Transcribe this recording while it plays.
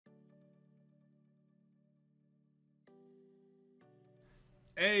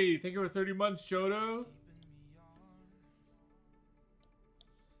Hey, thank you for 30 months, Jodo.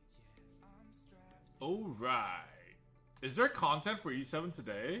 Alright. Is there content for E7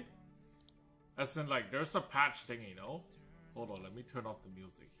 today? As in, like, there's a patch thing, you know? Hold on, let me turn off the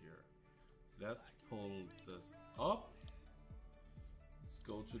music here. Let's pull this up. Let's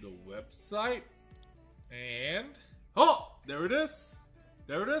go to the website. And... oh! There it is!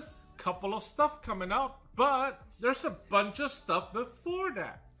 There it is! Couple of stuff coming out. But there's a bunch of stuff before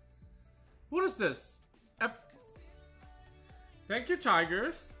that. What is this? Thank you,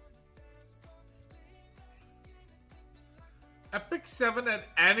 Tigers. Epic 7 and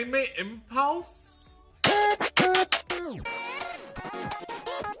Anime Impulse?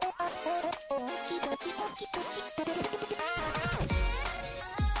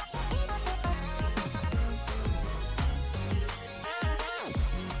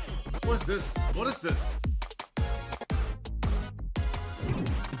 What is this? What is this?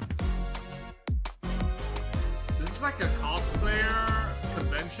 This is like a cosplayer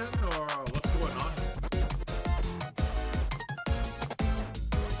convention or what's going on here?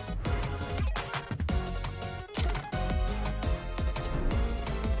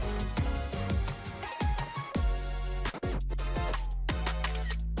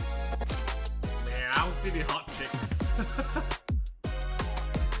 Man, I don't see the hot chicks.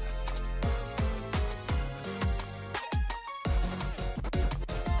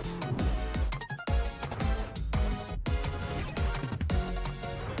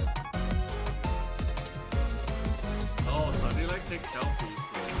 Take selfies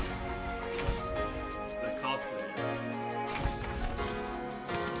for the cosplay.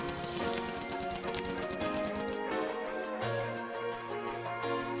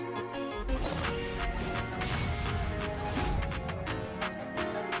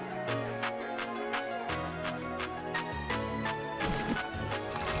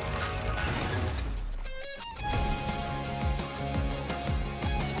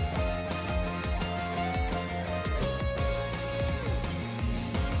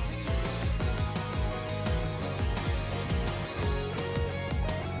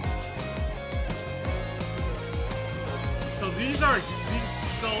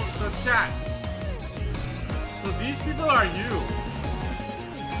 So chat. So these people are you.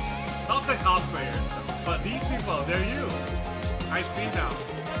 Not the cosplayers, but these people, they're you. I see now.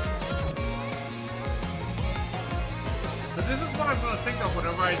 So this is what I'm gonna think of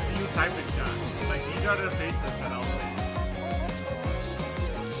whenever I see you type in chat. Like these are the faces that I'll see.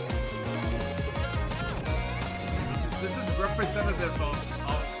 This is representative of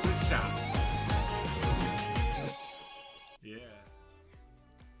Twitch chat.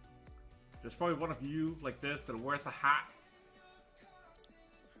 There's probably one of you like this that wears a hat.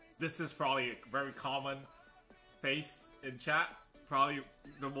 This is probably a very common face in chat. Probably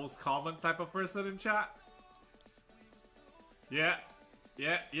the most common type of person in chat. Yeah.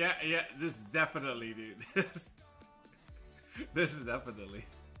 This is definitely, dude. This is definitely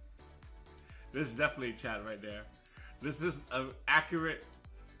chat right there. This is an accurate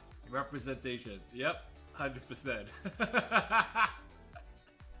representation. Yep, 100%.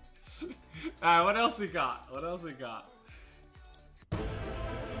 Alright, what else we got? What else we got?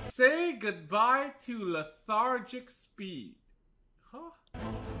 Say goodbye to lethargic speed. Huh?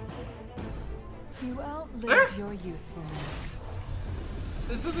 You outlived your usefulness.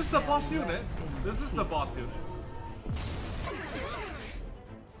 Is this the boss unit? This is the boss unit.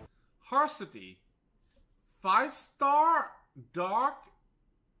 Harsity. 5-star dark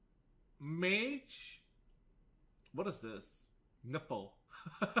mage. What is this? Nipple.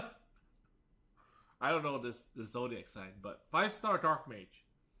 I don't know this zodiac sign, but 5-star dark mage.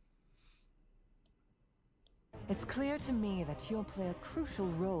 It's clear to me that you'll play a crucial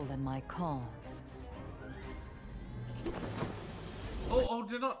role in my cause. Oh,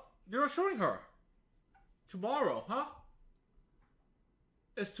 they're not showing her. Tomorrow, huh?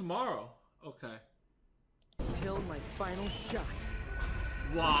 It's tomorrow. Okay. Till my final shot.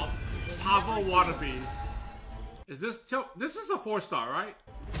 Wow. Pavel Wannabe. Is this is a 4-star, right?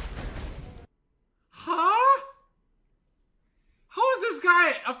 Huh? How is this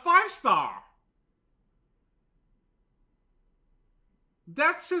guy a 5-star?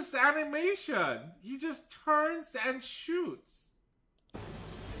 That's his animation. He just turns and shoots.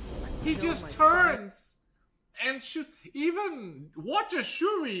 He just turns and shoots. Even Watcher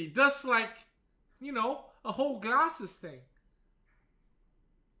Shuri does like, you know, a whole glasses thing.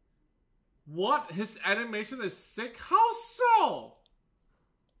 What? His animation is sick? How so?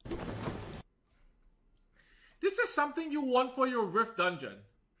 This is something you want for your Rift dungeon.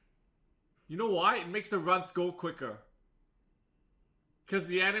 You know why? It makes the runs go quicker. Because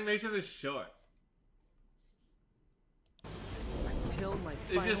the animation is short. Until my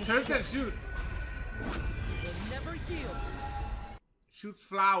It final just turns shot. and shoots. Will never yield. Shoots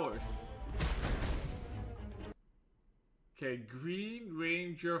flowers. Okay, Green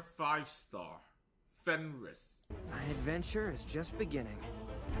Ranger 5-star. Fenris. My adventure is just beginning.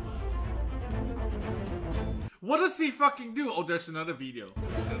 What does he fucking do? Oh, there's another video.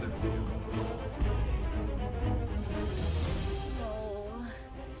 There's another video. Oh,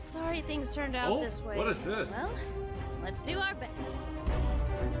 sorry things turned out Oh, this way. what is this? Well, let's do our best.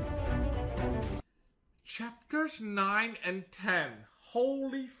 Chapters 9 and 10.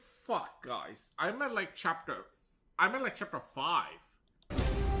 Holy fuck, guys. I'm at like chapter 5.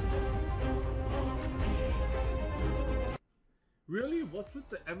 Really? What's with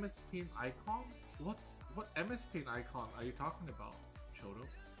the MS Paint icon? What MS Paint icon are you talking about, Chodo?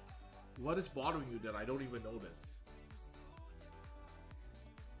 What is bothering you that I don't even notice?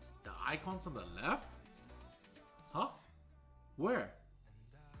 The icons on the left? Huh? Where?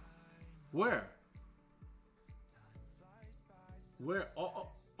 Where? Where?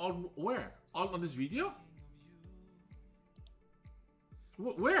 On where? On this video?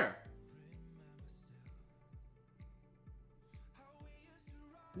 Where?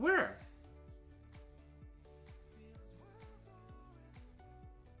 Where?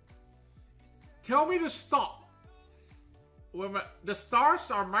 Tell me to stop. The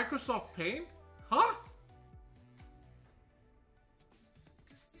stars are Microsoft Paint? Huh?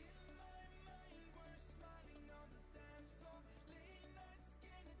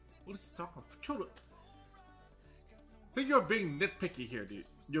 What is he talking about? Children. I think you're being nitpicky here, dude.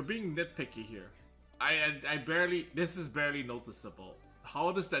 You're being nitpicky here. I barely. This is barely noticeable.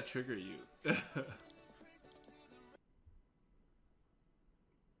 How does that trigger you?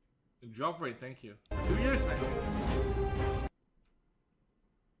 Drop rate, thank you. 2 years, man.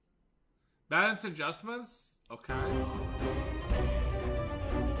 Balance adjustments? Okay.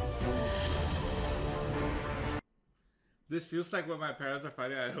 This feels like when my parents are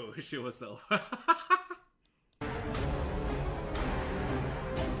fighting. I wish it was so.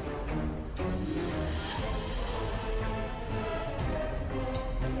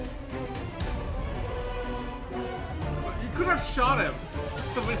 You could have shot him.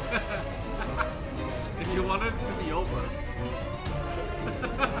 If you wanted it to be over.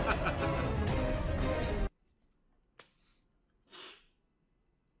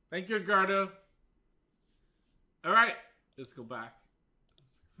 Thank you, Edgardo. Alright, let's go back.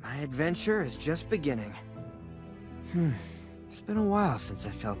 My adventure is just beginning. It's been a while since I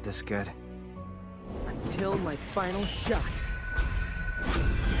felt this good. Until my final shot.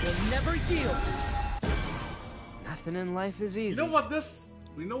 Will never yield. Nothing in life is easy. You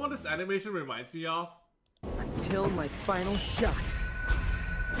know what this animation reminds me of? Until my final shot.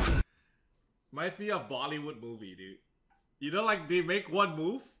 Reminds me of Bollywood movie, dude. You know, like they make one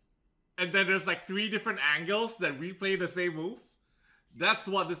move, and then there's like 3 different angles that replay the same move. That's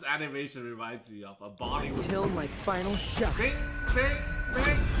what this animation reminds me of. A Bollywood. Until my final shot. Bing, bing,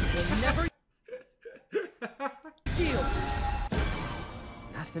 bing. Will never yield.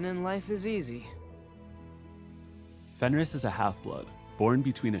 Nothing in life is easy. Fenris is a half-blood, born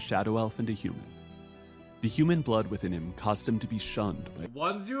between a shadow elf and a human. The human blood within him caused him to be shunned by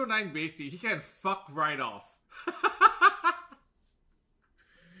 109 base speed. He can fuck right off.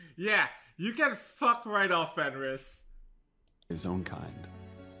 Yeah, you can fuck right off, Fenris. his own kind.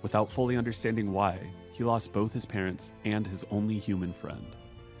 Without fully understanding why, he lost both his parents and his only human friend.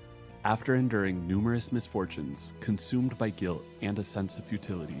 After enduring numerous misfortunes, consumed by guilt and a sense of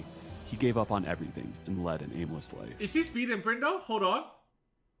futility, he gave up on everything and led an aimless life. Is he speed imprint though? Hold on.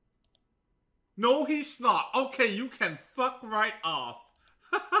 No, he's not. Okay, you can fuck right off.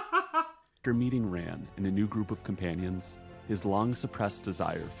 After meeting Ran and a new group of companions, his long-suppressed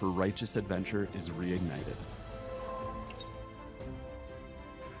desire for righteous adventure is reignited.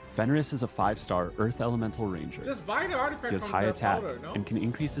 Fenris is a 5-star Earth Elemental Ranger. Just buy the artifact He has from high the attack powder, no? and can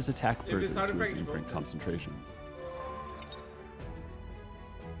increase his attack further this through his artifact is imprint broken. concentration.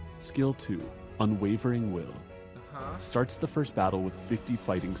 Skill 2, Unwavering Will. Starts the first battle with 50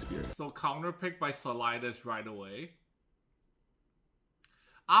 fighting spirit. So counterpick by Solidas right away.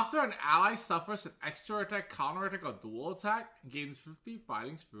 After an ally suffers an extra attack, counter attack, or dual attack, gains 50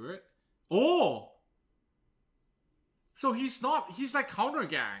 fighting spirit. Oh! So he's like counter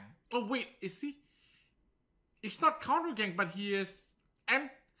gang. Oh wait, is he? It's not counter gang, but he is,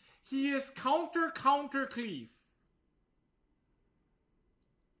 and he is counter cleave.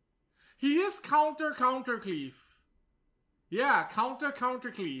 He is counter cleave. Yeah, counter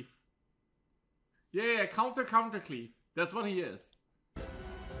cleave. Yeah, counter cleave. That's what he is.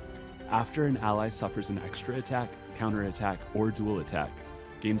 After an ally suffers an extra attack, counterattack, or dual attack,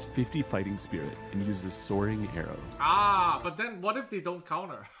 gains 50 fighting spirit and uses Soaring Arrow. Ah, but then what if they don't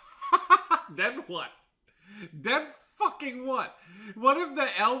counter? Then what? Then fucking what? What if the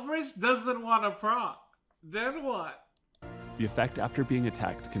Elbrich doesn't want to proc? Then what? The effect after being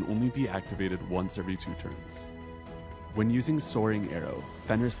attacked can only be activated once every 2 turns. When using Soaring Arrow,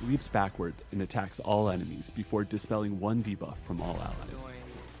 Fenris leaps backward and attacks all enemies before dispelling 1 debuff from all allies,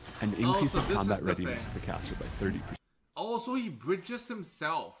 and increases so combat readiness of the caster by 30%. Oh, so he bridges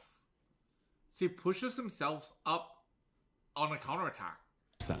himself. So he pushes himself up on a counterattack.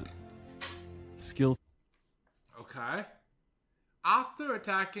 Skill. Okay. After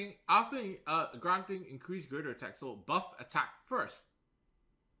granting increased greater attack, so buff attack first.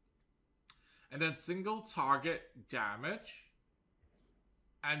 And then single target damage.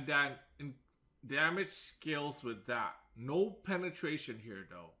 And then damage scales with that. No penetration here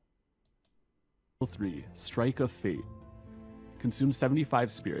though. 3. Strike of Fate. Consume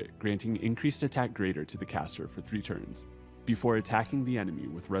 75 spirit, granting increased attack greater to the caster for 3 turns, before attacking the enemy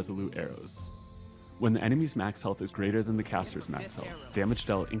with resolute arrows. When the enemy's max health is greater than the caster's max health, damage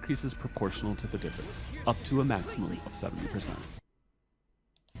dealt increases proportional to the difference, up to a maximum of 70%.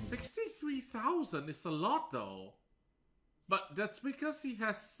 63,000 is a lot though. But that's because he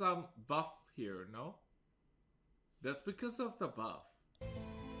has some buff here, no? That's because of the buff.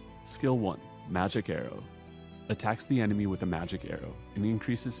 Skill 1, Magic Arrow. Attacks the enemy with a magic arrow and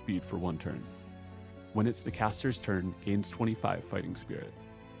increases speed for 1 turn. When it's the caster's turn, gains 25 fighting spirit.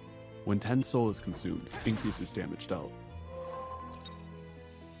 When 10 soul is consumed, increases damage dealt.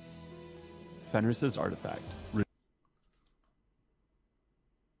 Fenris's Artifact.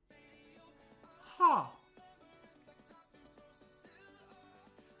 Huh.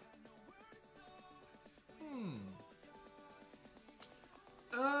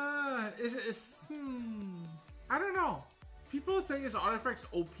 I don't know. People are saying his artifact's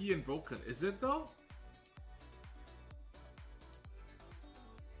OP and broken. Is it though?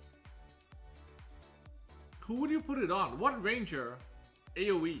 Who would you put it on? What ranger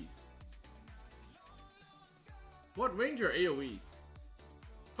AoEs? What ranger AoEs?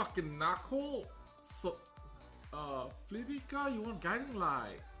 Fucking Knuckle? So, Flivica, you want Guiding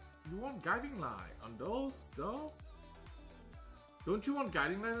Light. You want Guiding Light on those, though? Don't you want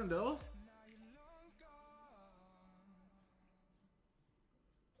Guiding Light on those?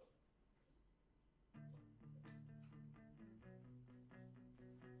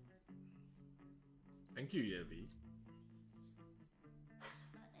 Thank you, Yevi.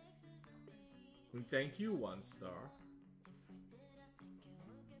 And thank you, 1 star.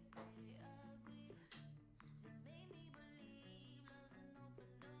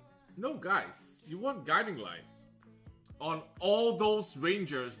 No, guys, you want Guiding Light on all those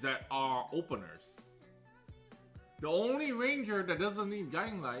rangers that are openers. The only ranger that doesn't need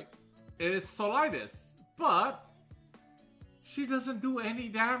Guiding Light is Solitis, but she doesn't do any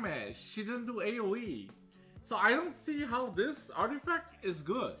damage. She doesn't do AoE. So I don't see how this artifact is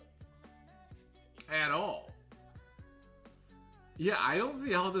good at all. Yeah, I don't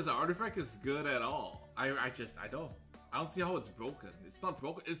see how this artifact is good at all. I don't. I don't see how it's broken. It's not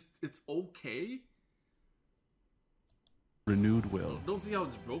broken. It's okay. Renewed Will. Don't see how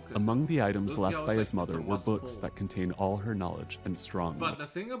it's broken. Among the items left by his mother were books that contain all her knowledge and strong. But the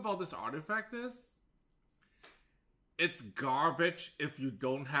thing about this artifact is, it's garbage if you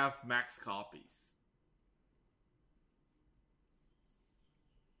don't have max copies.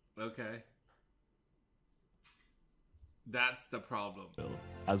 Okay. That's the problem.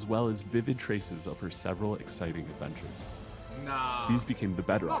 As well as vivid traces of her several exciting adventures. Nah. These became the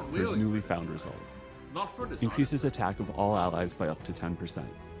bedrock for his newly found resolve. Not for this Increases attack of all allies by up to 10%.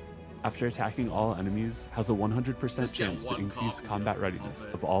 After attacking all enemies, has a 100% chance to increase combat readiness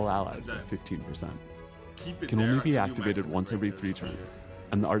of all allies by 15%. Can only be activated once every 3 turns,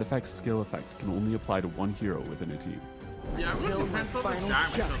 and the artifact's skill effect can only apply to 1 hero within a team. Yeah, it really depends on the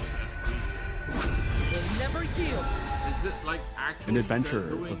damage on the Will never yield. Is it like actually An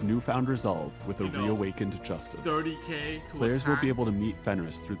adventurer of newfound resolve with a reawakened justice. 30k to Players will attack? be able to meet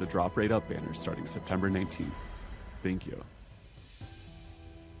Fenris through the Drop Rate Up banner starting September 19th. Thank you.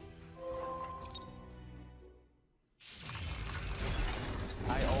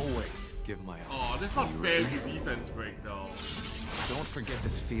 I always give my all. Oh, that's not fair to defense break though. Don't forget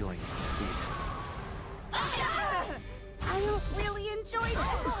this feeling, please. I don't really enjoy this.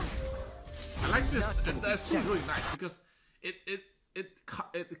 I like this. That's really nice because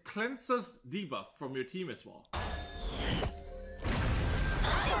it cleanses debuff from your team as well.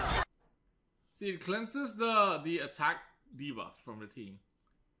 See, it cleanses the attack debuff from the team.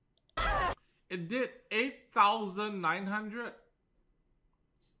 It did 8,900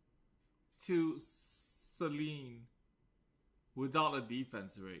 to Celine without a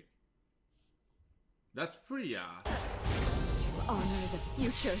defense rate. That's pretty Honor the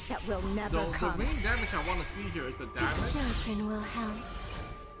futures that will never the come. main damage I want to see here is the damage. Children will help.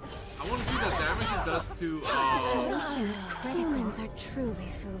 I want to see the damage it does to Situation is critical. Humans are truly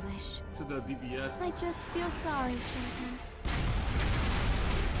foolish. to the DBS. I just feel sorry for them.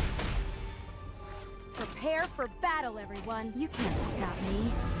 Prepare for battle, everyone. You can't stop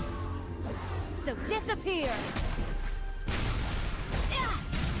me. So disappear!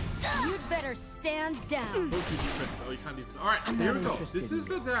 You'd better stand down. Oh, you can't defend. Alright, here we go. This is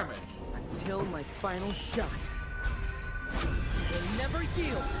the damage. Until my final shot. Will never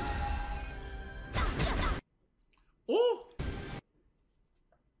yield. Oh!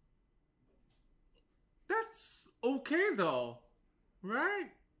 That's okay though. Right?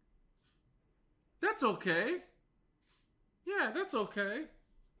 That's okay. Yeah, that's okay.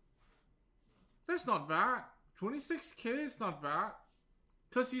 That's not bad. 26k is not bad.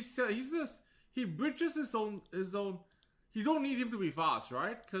 Cause he bridges his own you don't need him to be fast,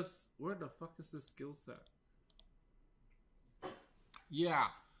 right? Cause where the fuck is the skill set? Yeah.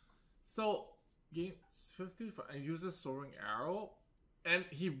 So gains 50 and uses soaring arrow. And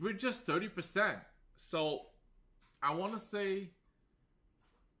he bridges 30%. So I wanna say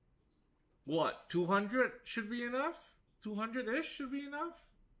what, 200 should be enough? 200-ish should be enough?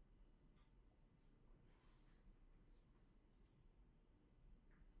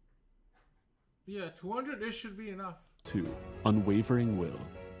 Yeah, 200-ish should be enough. 2. Unwavering Will.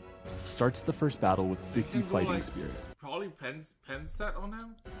 Starts the first battle with 50 fighting like, spirit. Probably pen set on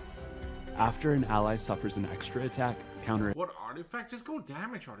him. After an ally suffers an extra attack, counter What artifact? Just go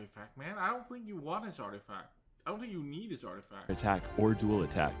damage artifact, man. I don't think you want his artifact. I don't think you need his artifact. attack or dual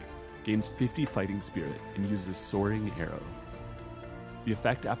attack, gains 50 fighting spirit and uses soaring arrow. The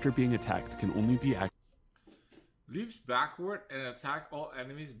effect after being attacked can only be activated. Leaps backward and attack all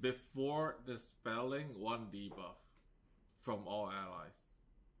enemies before dispelling one debuff from all allies.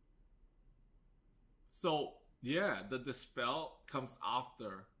 So, yeah, the dispel comes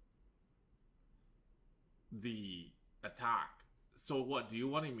after the attack. So what, do you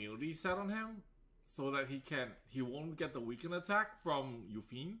want immunity set on him? So that he won't get the weakened attack from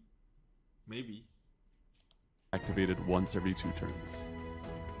Yufine? Maybe. Activated once every 2 turns.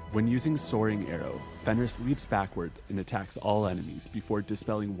 When using Soaring Arrow, Fenris leaps backward and attacks all enemies before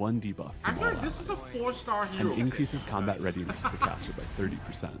dispelling one debuff I from feel all like this is a allies, 4-star hero. and increases combat readiness of the caster by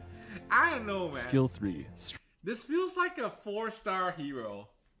 30%. I don't know, man. Skill 3. This feels like a 4-star hero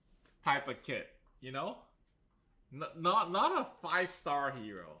type of kit, you know? Not a 5-star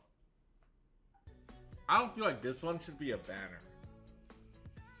hero. I don't feel like this one should be a banner.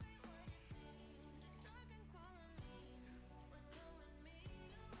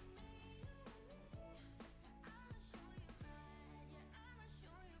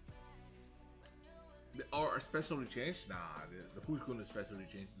 Or specially change? Nah, who's going to specially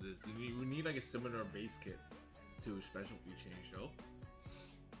change this? We need like a similar base kit to specialty change though.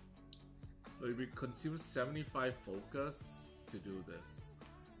 So we consume 75 focus to do this.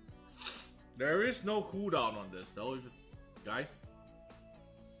 There is no cooldown on this though, guys.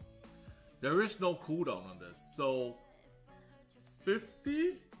 There is no cooldown on this. So 50?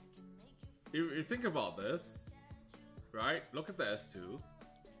 If you think about this, right? Look at the S2.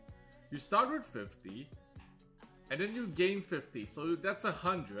 You start with 50, and then you gain 50, so that's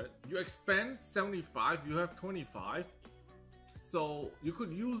 100. You expend 75, you have 25. So you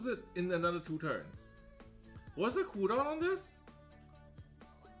could use it in another 2 turns. What's the cooldown on this?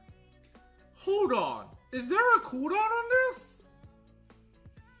 Hold on, is there a cooldown on this?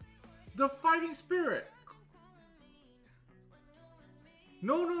 The fighting spirit.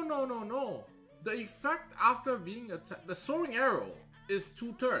 No. The effect after being attacked, the soaring arrow is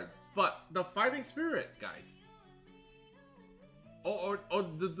 2 turns, but the fighting spirit, guys. Or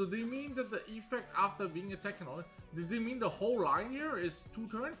do they mean that the effect after being attacked can only? Did they mean the whole line here is 2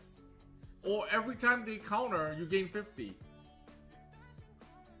 turns? Or every time they counter, you gain 50?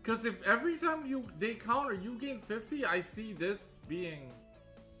 Because if every time they counter, you gain 50, I see this being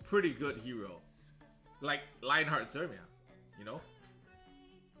pretty good hero. Like Lionheart Zermia, you know?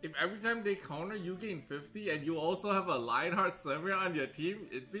 If every time they counter, you gain 50 and you also have a Lionheart Zermia on your team,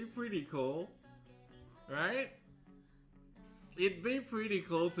 it'd be pretty cool. Right? It'd be pretty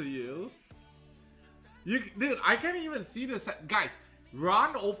cool to use. Dude, I can't even see this. Guys,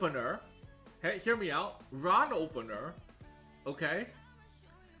 Ron Opener. Hey, hear me out. Ron Opener. Okay?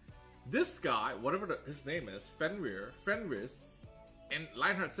 This guy, whatever his name is, Fenris, and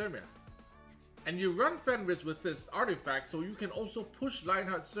Lionheart Zermia. And you run Fenris with this artifact, so you can also push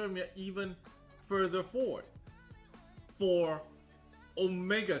Lionheart Sermia even further forward for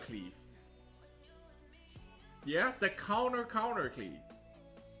Omega Cleave. Yeah, the counter cleave.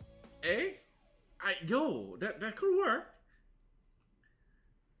 Eh? Yo, that could work.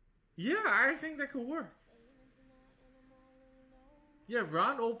 Yeah, I think that could work. Yeah,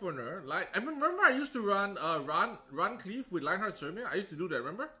 run opener. Like, I remember I used to run run cleave with Lionheart Sermia. I used to do that,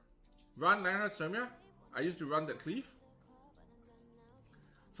 remember? Run Lionheart Sermia. I used to run that cleave.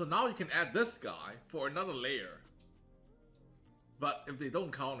 So now you can add this guy for another layer. But if they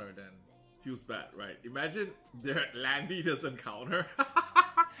don't counter, then feels bad, right? Imagine their Landy doesn't counter.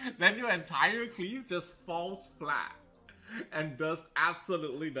 Then your entire cleave just falls flat and does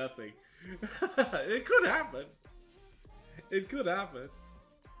absolutely nothing. It could happen. It could happen.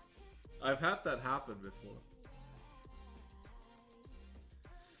 I've had that happen before.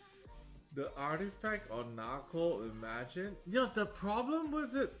 The artifact on Nako, imagine. Yeah, the problem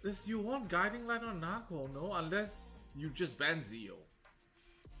with it is you want Guiding Light on Nako, no? Unless you just ban Zeo.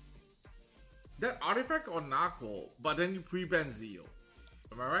 That artifact on Nako, but then you pre-ban Zeo.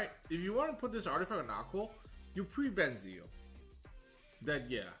 Am I right? If you want to put this artifact on Nako, you pre-ban Zeo. Then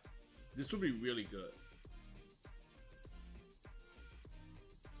yeah, this would be really good.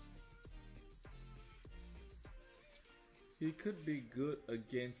 He could be good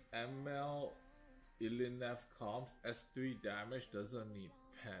against ML Ilinef comps. S3 damage doesn't need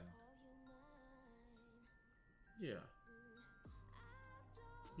pen. Yeah.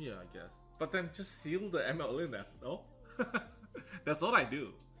 Yeah, I guess. But then just seal the ML Ilinef, no? That's all I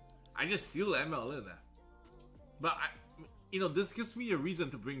do. I just seal ML Ilinef. But you know, this gives me a reason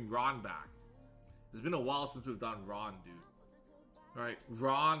to bring Ron back. It's been a while since we've done Ron, dude. Right?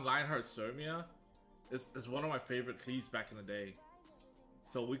 Ron, Lionheart Sermia. It's one of my favorite cleaves back in the day.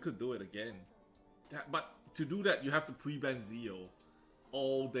 So we could do it again. But to do that, you have to pre-ban Zeo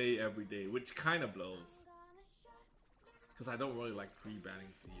all day, every day, which kind of blows. Because I don't really like pre-banning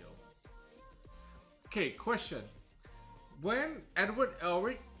Zeo. Okay, question. When Edward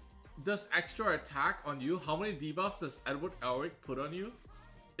Elric does extra attack on you, how many debuffs does Edward Elric put on you?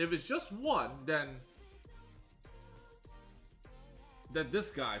 If it's just one, then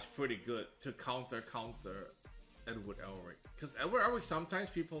this guy is pretty good to counter Edward Elric. Because Edward Elric, sometimes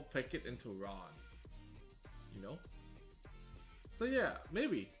people pick it into Ron. You know? So yeah,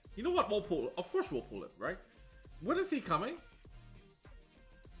 maybe. You know what, we'll pull it. Of course we'll pull it, right? When is he coming?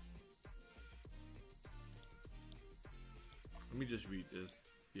 Let me just read this.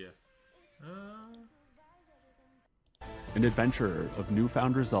 Yeah. An adventurer of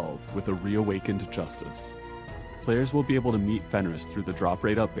newfound resolve with a reawakened justice. Players will be able to meet Fenris through the Drop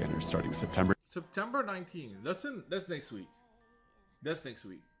Rate Up banner starting September 19. That's next week. That's next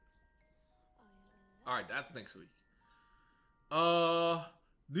week. Alright, that's next week.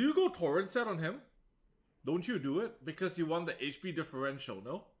 Do you go torrent set on him? Don't you do it? Because you want the HP differential,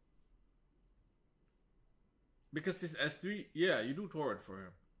 no? Because this S3, yeah, you do torrent for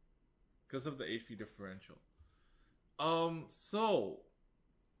him. Because of the HP differential. So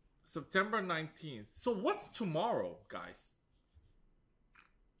September 19th. So what's tomorrow, guys?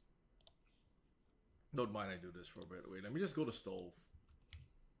 Don't mind I do this for a bit. Wait, let me just go to stove.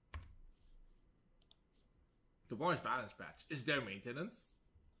 Tomorrow's balance patch. Is there maintenance?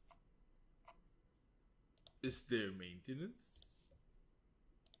 Is there maintenance?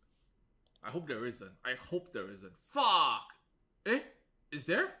 I hope there isn't. I hope there isn't. Fuck! Eh? Is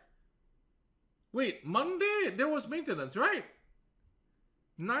there? Wait, Monday there was maintenance, right?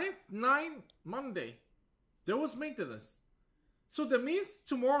 9 Monday. There was maintenance. So that means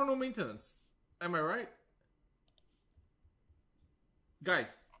tomorrow no maintenance. Am I right?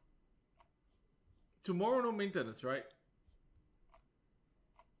 Guys. Tomorrow no maintenance, right?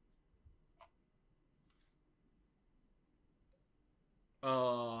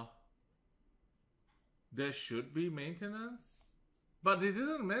 There should be maintenance. But they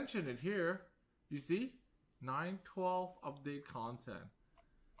didn't mention it here. You see? 9/12 update content.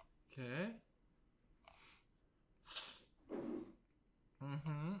 Okay.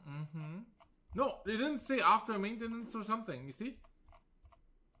 No, they didn't say after maintenance or something, you see?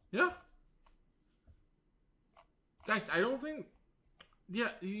 Yeah. Guys, I don't think...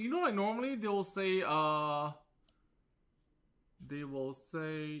 Yeah, you know, like normally they will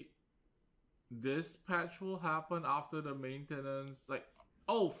say, this patch will happen after the maintenance. Like,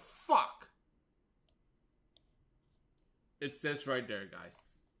 oh, fuck! It says right there, guys.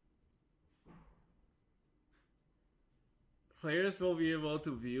 Players will be able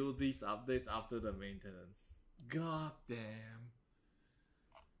to view these updates after the maintenance. God damn.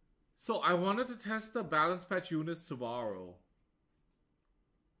 So I wanted to test the balance patch units tomorrow.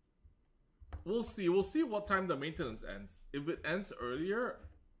 We'll see. We'll see what time the maintenance ends. If it ends earlier,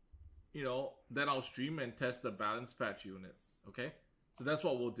 you know, then I'll stream and test the balance patch units. Okay? So that's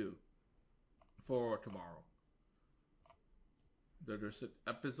what we'll do for tomorrow. There's an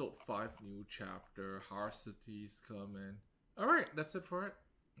episode 5 new chapter. Harcity's coming. Alright, that's it for it.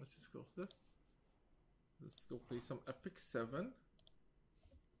 Let's just go with this. Let's go play some Epic 7.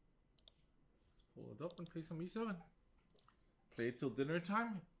 Let's pull it up and play some E7. Play it till dinner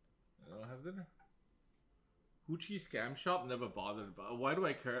time. I don't have dinner. Hoochie Scam Shop, never bothered about. Why do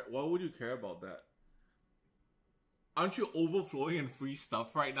I care? Why would you care about that? Aren't you overflowing in free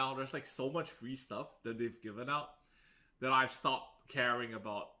stuff right now? There's like so much free stuff that they've given out that I've stopped caring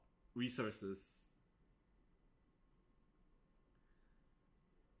about resources.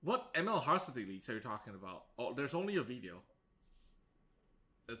 What ML Harcity leaks are you talking about? Oh, there's only a video.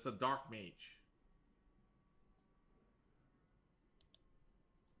 It's a Dark Mage.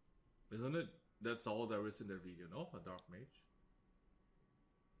 Isn't it? That's all there is in the video, no? A Dark Mage.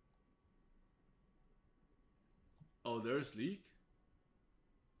 Oh, there's leak?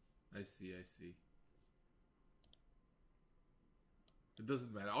 I see, I see. It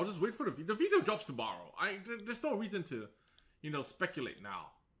doesn't matter. I'll just wait for the video. The video drops tomorrow. There's no reason to, you know, speculate now.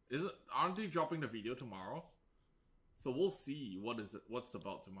 Aren't they dropping the video tomorrow? So we'll see what's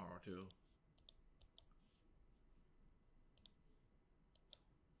about tomorrow too.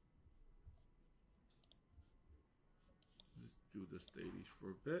 Just do this dailies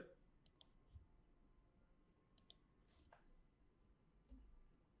for a bit.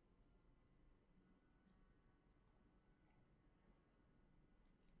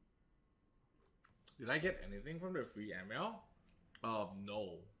 Did I get anything from the free ML?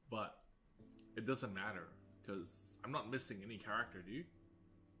 No, but it doesn't matter because I'm not missing any character, dude.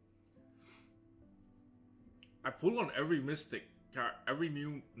 I pull on every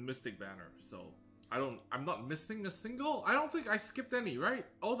new mystic banner, so I'm not missing a single. I don't think I skipped any, right?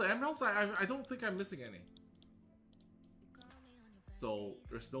 All the MLs, I don't think I'm missing any. So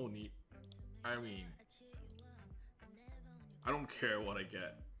there's no need. I mean, I don't care what I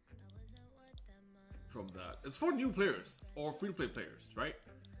get from that. It's for new players or free-to-play players, right?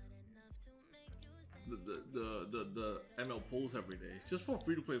 The ML polls every day. It's just for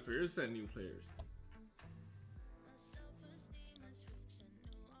free-to-play players and new players.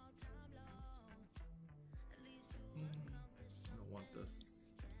 I don't want this.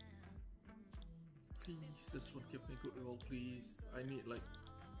 Please, this would give me good roll, please. I need like...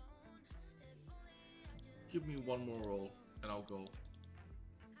 Give me one more roll and I'll go.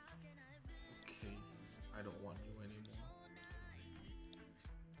 I don't want you anymore.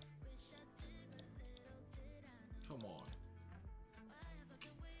 Come on.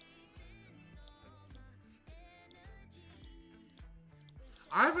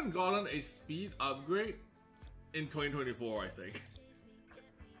 I haven't gotten a speed upgrade in 2024, I think.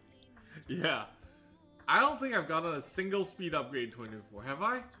 Yeah. I don't think I've gotten a single speed upgrade in 2024. Have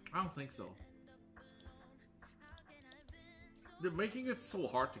I? I don't think so. They're making it so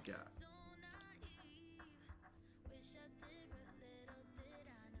hard to get.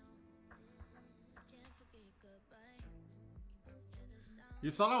 You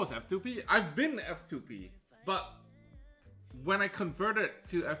thought I was F2P? I've been F2P, but when I converted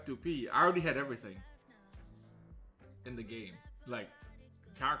to F2P, I already had everything in the game. Like,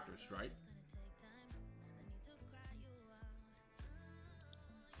 characters, right?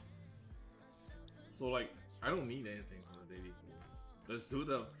 So, like, I don't need anything from the daily pools. Let's do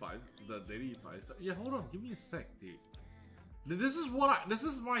the daily 5 stuff. Yeah, hold on, give me a sec, dude. This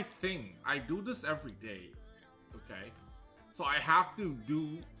is my thing. I do this every day, okay? So I have to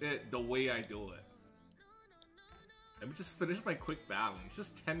do it the way I do it. Let me just finish my quick battle. It's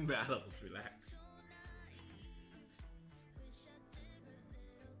just 10 battles, relax.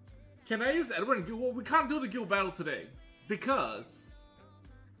 Can I use Edward and Guild? Well, we can't do the guild battle today. Because,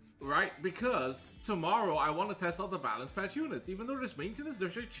 right? Because tomorrow I want to test out the balance patch units. Even though there's maintenance,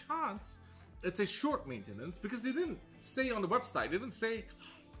 there's a chance it's a short maintenance. Because they didn't say on the website, they didn't say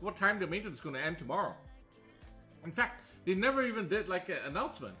what time the maintenance is going to end tomorrow. In fact, they never even did like an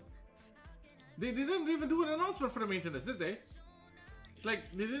announcement. They didn't even do an announcement for the maintenance, did they?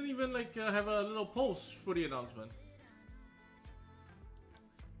 Like, they didn't even like have a little post for the announcement.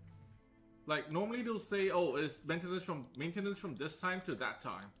 Like, normally they'll say, oh, it's maintenance from this time to that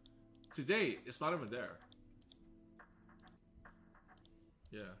time. Today, it's not even there.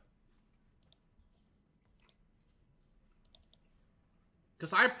 Yeah.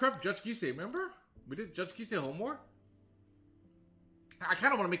 Because I prepped Judge Kisei, remember? We did Judge Kisei homework. I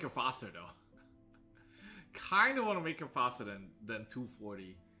kind of want to make it faster though. Kind of want to make it faster than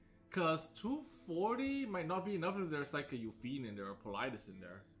 240. Because 240 might not be enough if there's like a Euphine in there or Politis in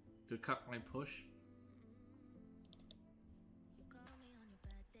there to cut my push.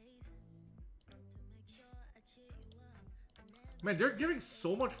 Man, they're giving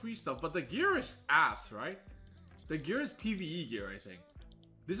so much free stuff, but the gear is ass, right? The gear is PvE gear, I think.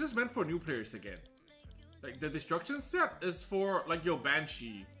 This is meant for new players again. Like, the destruction set is for, like, your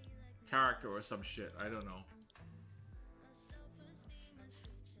Banshee character or some shit. I don't know.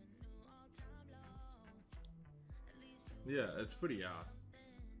 Yeah, it's pretty ass.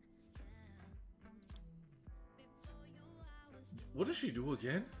 What does she do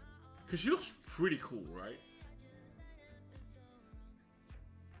again? Because she looks pretty cool, right?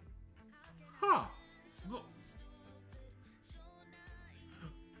 Huh.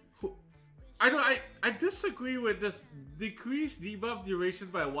 I disagree with this decreased debuff duration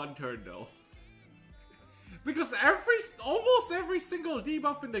by 1 turn though. Because almost every single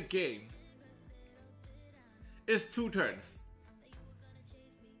debuff in the game is 2 turns.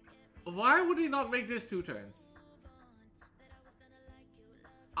 Why would he not make this 2 turns?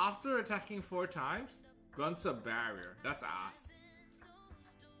 After attacking 4 times, grunts a barrier. That's ass.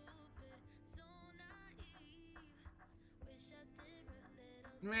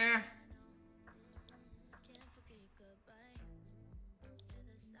 Meh.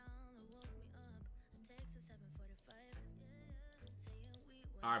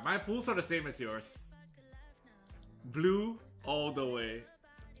 Alright, my pools are the same as yours. Blue all the way.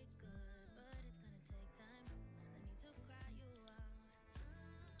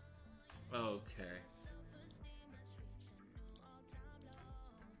 Okay.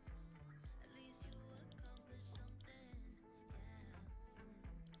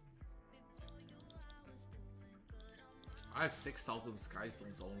 I have 6,000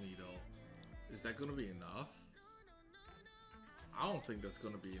 Skystones only though. Is that gonna be enough? I don't think that's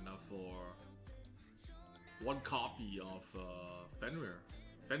gonna be enough for 1 copy of Fenrir.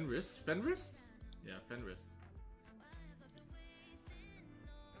 Fenris? Fenris? Yeah, Fenris.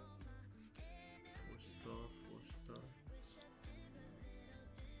 4-star, 4-star.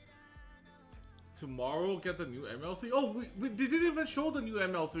 Tomorrow get the new ML3. Oh, we didn't even show the new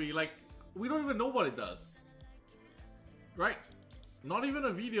ML3. Like, we don't even know what it does. Right? Not even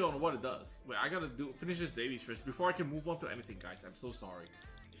a video on what it does. Wait, I gotta finish this dailies first before I can move on to anything, guys. I'm so sorry.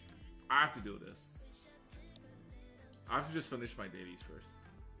 I have to do this. I have to just finish my dailies first.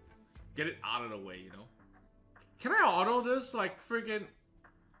 Get it out of the way, you know? Can I auto this? Like, friggin'...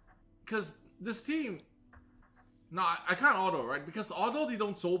 Because this team... No, I can't auto, right? Because auto, they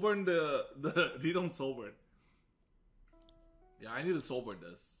don't soul burn they don't soul burn. Yeah, I need to soul burn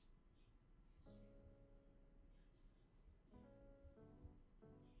this.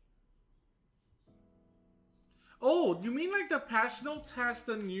 Oh, you mean like the patch notes has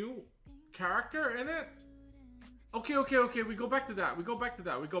the new character in it? Okay, okay, okay. We go back to that. We go back to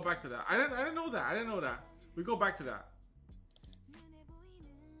that. We go back to that. I didn't know that. I didn't know that. We go back to that.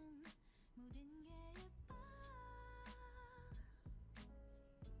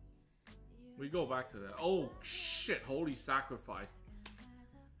 We go back to that. Oh shit! Holy sacrifice!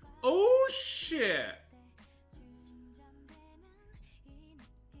 Oh shit!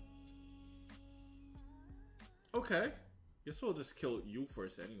 Okay. Guess we'll just kill you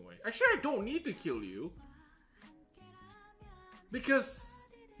first anyway. Actually, I don't need to kill you. Because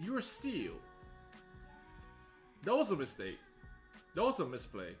you're Seal. That was a mistake. That was a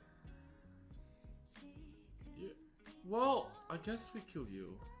misplay. Yeah. Well, I guess we kill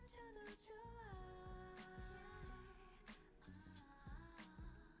you.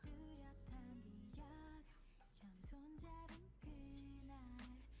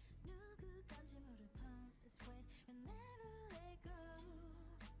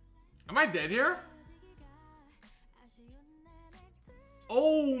 Am I dead here?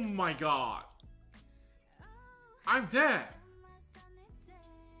 Oh my god. I'm dead.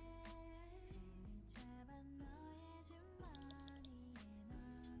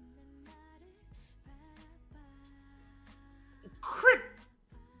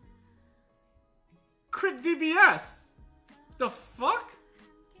 Crit DBS. The fuck?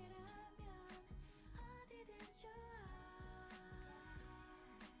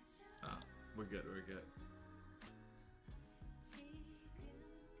 We're good, we're good.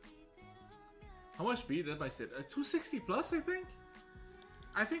 How much speed did I say? 260 plus, I think?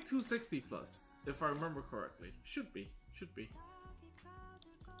 I think 260 plus, if I remember correctly. Should be, should be.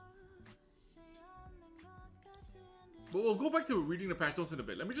 But we'll go back to reading the patch notes in a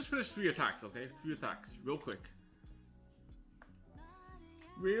bit. Let me just finish 3 attacks, okay? 3 attacks, real quick.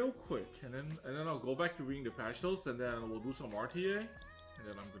 real quick, and then I'll go back to reading the patch notes, and then we'll do some RTA, and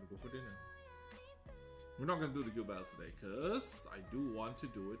then I'm gonna go for dinner. We're not gonna do the guild battle today, cause I do want to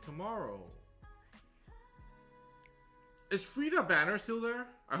do it tomorrow. Is Frida Banner still there?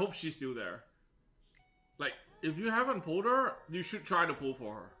 I hope she's still there. Like, if you haven't pulled her, you should try to pull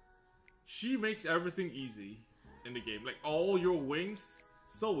for her. She makes everything easy in the game. Like, all your wings,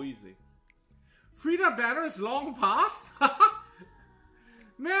 so easy. Frida Banner is long past?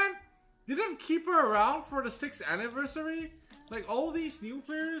 Man, they didn't keep her around for the 6th anniversary? Like, all these new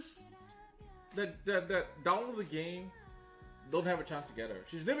players that download the game don't have a chance to get her.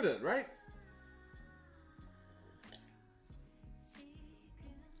 She's limited, right?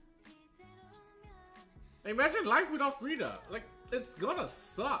 Imagine life without Frida. Like, it's gonna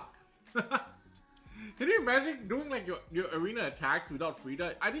suck. Can you imagine doing like your arena attacks without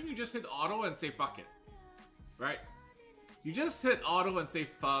Frida? I think you just hit auto and say fuck it. Right? You just hit auto and say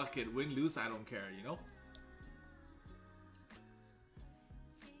fuck it. Win, lose, I don't care, you know?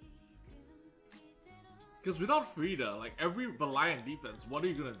 Because without Frida, like every Belian defense, what are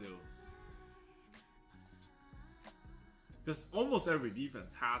you gonna do? Because almost every defense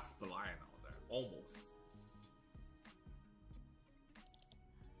has Belian out there. Almost.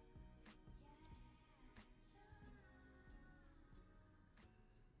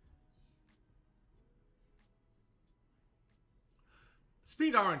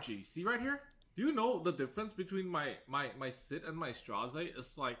 Speed RNG. See right here? Do you know the difference between my Sit and my Straze?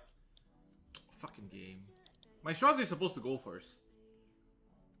 It's like fucking game. My Straze is supposed to go first.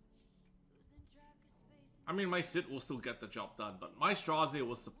 I mean, my Sit will still get the job done, but my Straze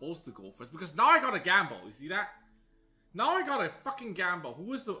was supposed to go first because now I got a gamble. You see that? Now I got a fucking gamble.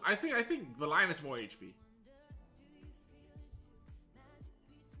 Who is the? I think Belian is more HP.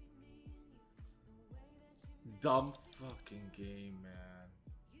 Dumb fucking game, man.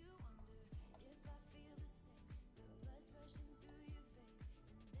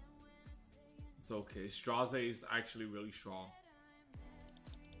 It's okay. Straze is actually really strong.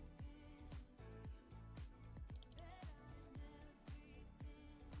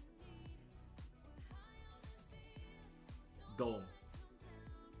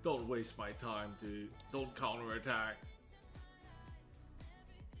 Don't waste my time, dude. Don't counterattack.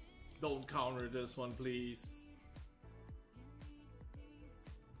 Don't counter this one, please.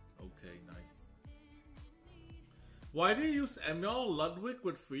 Okay, nice. Why do you use ML Ludwig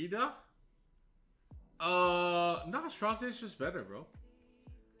with Frida? Nah, Straze is just better, bro.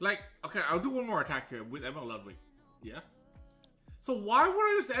 Like, okay, I'll do one more attack here with ML Ludwig. Yeah? So why would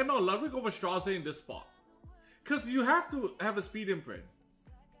I use ML Ludwig over Straze in this spot? Because you have to have a speed imprint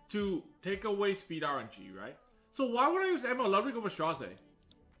to take away speed RNG, right? So why would I use ML Ludwig over Straze?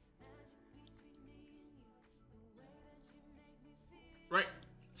 Right?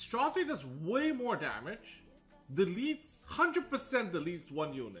 Straze does way more damage. Deletes, 100% deletes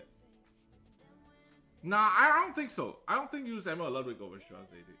one unit. Nah, I don't think so. I don't think you use ML Ludwig over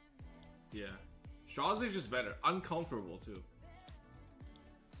Straze, dude. Yeah. Straze is just better. Uncounterable, too.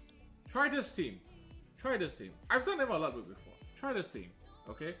 Try this team. Try this team. I've done ML Ludwig before. Try this team.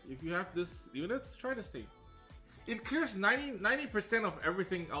 Okay? If you have this unit, try this team. It clears 90% of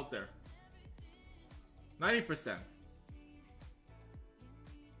everything out there. 90%.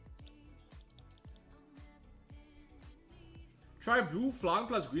 Try blue flan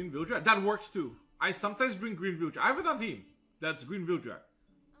plus green Wildrat. That works too. I sometimes bring green Wildrat. I have it on team. That's green Wildrat.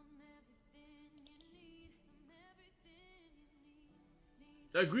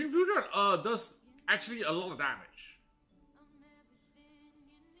 Green Wildrat does actually a lot of damage.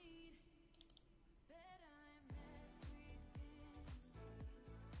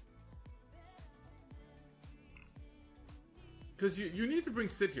 Because you need to bring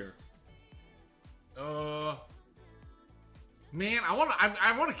Sid here. Man, I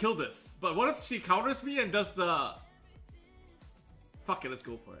want to kill this. But what if she counters me and does the... Fuck it, let's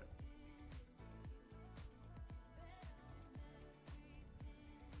go for it.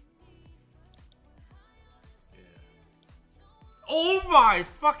 Yeah. Oh my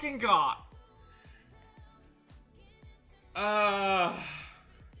fucking god!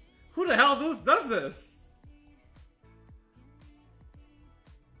 Who the hell does this?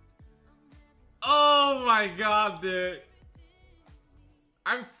 Oh my god, dude.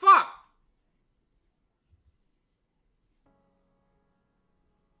 I'm fucked.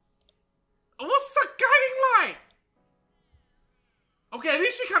 What's the guiding light? Okay, at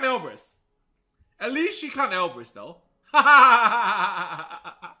least she can't Elbrus. At least she can't Elbrus, though.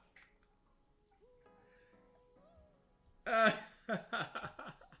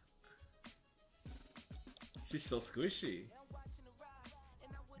 She's so squishy.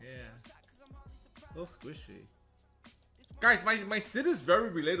 Yeah. A little squishy. Guys, my Sid is very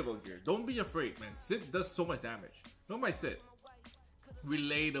relatable gear. Don't be afraid, man. Sid does so much damage. Look at my Sid.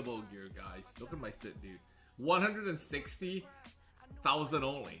 Relatable gear, guys. Look at my Sid, dude. 160,000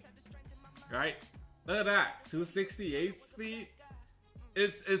 only. Right? Look at that. 268 speed.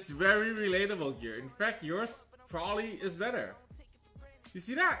 It's very relatable gear. In fact, yours probably is better. You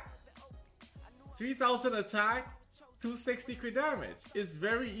see that? 3,000 attack, 260 crit damage. It's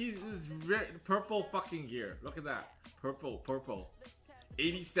very easy. It's purple fucking gear. Look at that. Purple.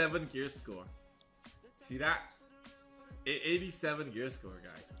 87 gear score. See that? 87 gear score,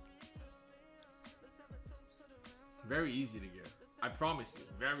 guys. Very easy to get. I promise you,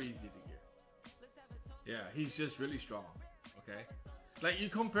 very easy to get. Yeah, he's just really strong. Okay, like you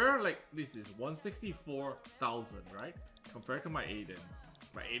compare, like this is 164,000, right? Compared to my Aiden.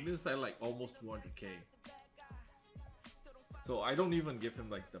 My Aiden's at like almost 200k. So I don't even give him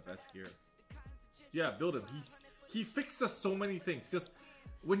like the best gear. Yeah, build him. He fixes so many things, because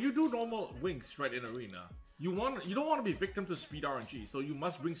when you do normal wings right in arena, you don't want to be victim to speed RNG, so you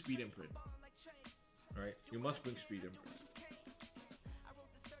must bring speed imprint. Right? You must bring speed imprint.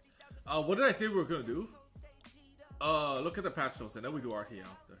 What did I say we were gonna do? Look at the patch notes and then we do RT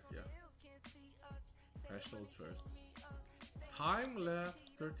after. Yeah. Patch notes first. Time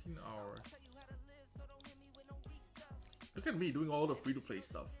left 13 hours. Look at me doing all the free to play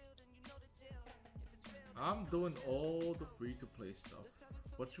stuff. I'm doing all the free to play stuff.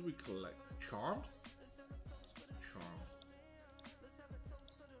 What should we collect? Charms? Charms.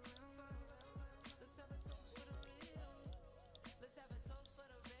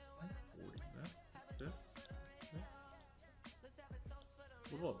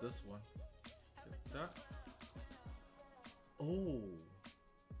 What about this one? Get that. Oh,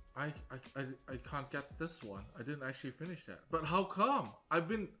 I can't get this one. I didn't actually finish that. But how come? I've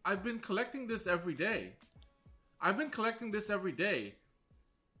been collecting this every day. I've been collecting this every day.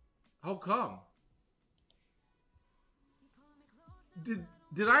 How come? Did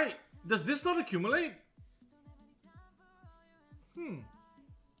I? Does this not accumulate?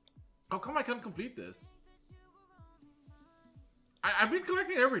 How come I can't complete this? I've been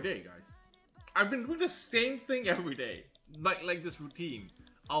collecting every day, guys. I've been doing the same thing every day. Like this routine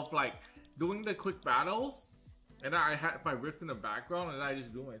of like doing the quick battles, and I had my rift in the background and I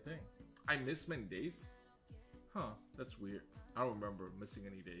just do my thing. I missed many days. Huh, that's weird. I don't remember missing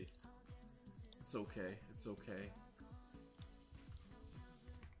any days. It's okay, it's okay.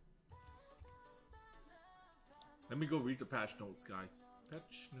 Let me go read the patch notes, guys.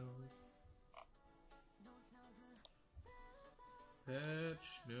 Patch notes.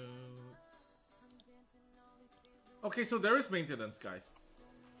 Patch notes. Okay, so there is maintenance, guys.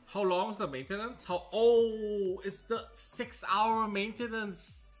 How long is the maintenance? Oh, it's the 6-hour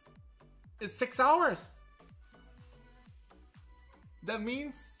maintenance. It's 6 hours. That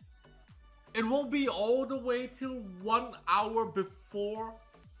means it won't be all the way till 1 hour before.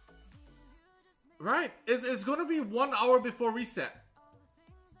 Right, it's gonna be 1 hour before reset.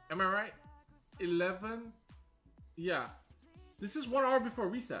 Am I right? 11. Yeah. This is 1 hour before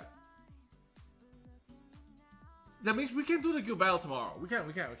reset. That means we can do the guild battle tomorrow. We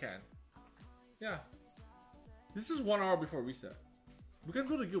can. Yeah. This is 1 hour before reset. We can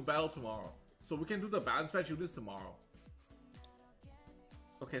do the guild battle tomorrow. So we can do the balance patch units tomorrow.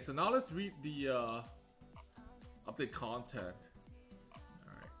 Okay, so now let's read the update content.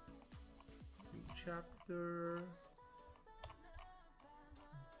 Alright. New chapter.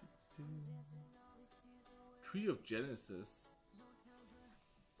 Tree of Genesis.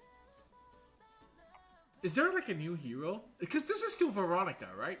 Is there like a new hero? Because this is still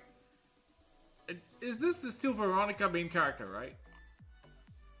Veronica, right? Is this still Veronica main character, right?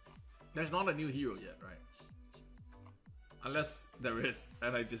 There's not a new hero yet, right? Unless there is,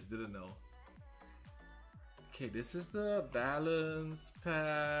 and I just didn't know. Okay, this is the balance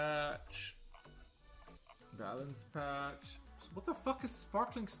patch. Balance patch. What the fuck is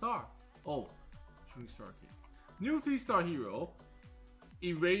Sparkling Star? Oh, Shooting Star Key. New 3-star hero.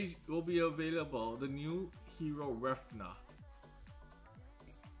 Erase will be available. The new hero Refna.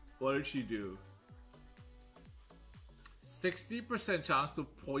 What did she do? 60% chance to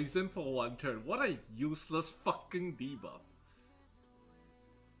poison for 1 turn. What a useless fucking debuff.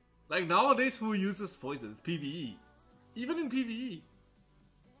 Like nowadays, who uses poison? It's PvE. Even in PvE.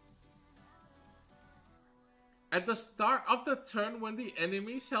 At the start of the turn, when the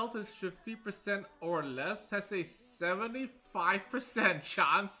enemy's health is 50% or less, has a 75%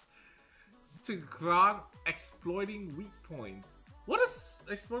 chance to grant exploiting weak points. What is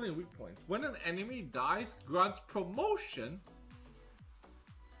exploiting weak points? When an enemy dies, grants promotion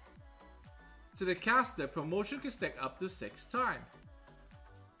to the caster, promotion can stack up to 6 times.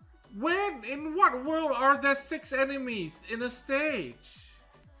 When? In what world are there 6 enemies in a stage?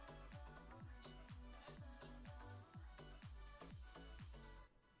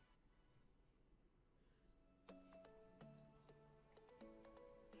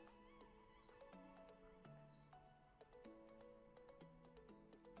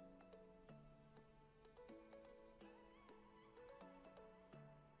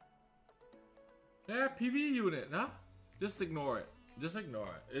 Yeah, PvE unit, huh? Just ignore it. Just ignore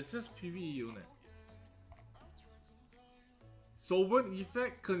it. It's just PvE unit. Soulburn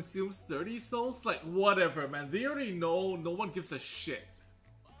effect consumes 30 souls? Like, whatever, man. They already know no one gives a shit.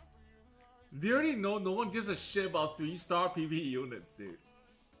 They already know no one gives a shit about 3-star PvE units, dude.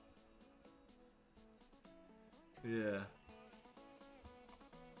 Yeah.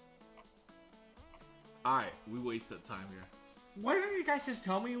 Alright, we wasted time here. Why don't you guys just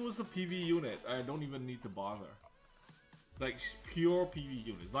tell me it was a PvE unit? I don't even need to bother. Like, pure PvE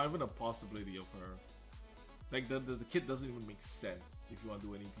unit. It's not even a possibility of her. Like, the kit doesn't even make sense if you want to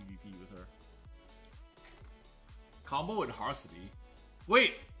do any PvP with her. Combo with Harsity?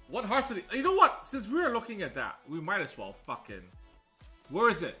 Wait, what Harsity? You know what? Since we're looking at that, we might as well fucking... Where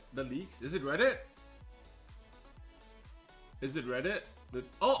is it? The leaks? Is it Reddit? Is it Reddit?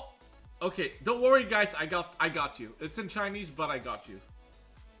 Oh! Okay, don't worry guys, I got you. It's in Chinese, but I got you.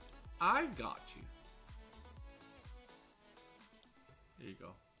 I got you. There you go.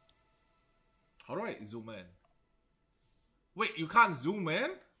 How do I zoom in? Wait, you can't zoom in?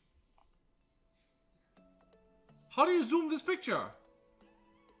 How do you zoom this picture?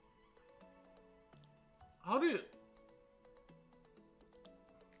 How do you...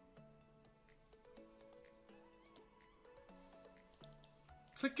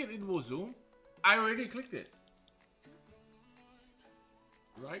 Click it, it will zoom. I already clicked it.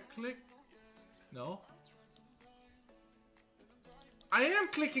 Right click? No. I am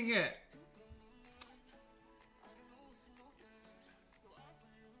clicking it.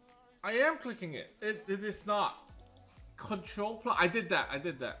 I am clicking it. It is not. Control plus. I did that. I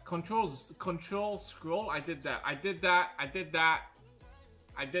did that. Control scroll. I did that. I did that. I did that.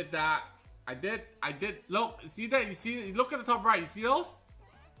 I did that. I did. Look, see that? You see? Look at the top right. You see those?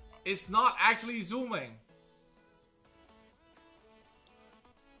 It's not actually zooming.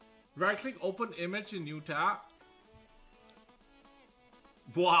 Right click, open image in new tab.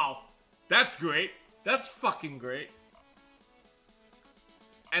 Wow, that's great. That's fucking great.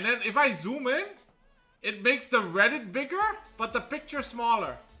 And then if I zoom in, it makes the Reddit bigger, but the picture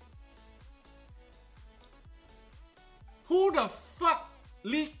smaller. Who the fuck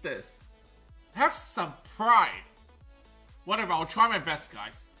leaked this? Have some pride. Whatever, I'll try my best,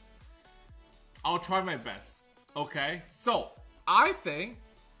 guys. I'll try my best. Okay, so I think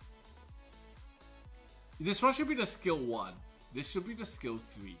this one should be the skill 1. This should be the skill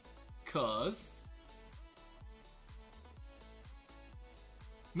 3. Cause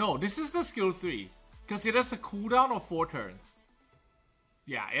no, this is the skill 3. Cause it has a cooldown of 4 turns.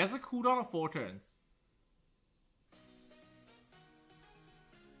 Yeah, it has a cooldown of 4 turns.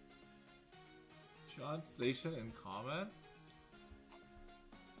 Translation and comments.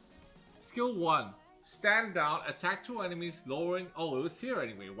 Skill 1. Stand down, attack 2 enemies, lowering... Oh, it was here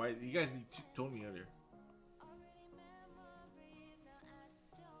anyway. Why? You guys told me earlier.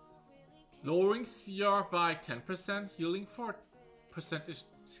 Lowering CR by 10%, healing for percentage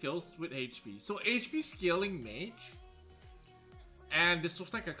skills with HP. So HP scaling mage. And this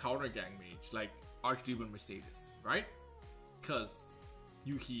looks like a counter gang mage, like Archdemon Mercedes, right? Because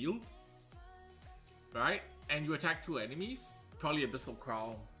you heal, right? And you attack 2 enemies. Probably Abyssal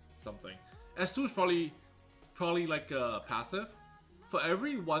Crown. Something. S2 is probably like a passive. For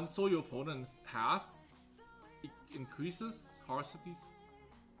every 1 soul your opponent has, it increases Harsity's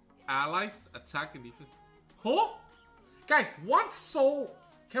allies attack and defense. Huh? Guys, 1 soul.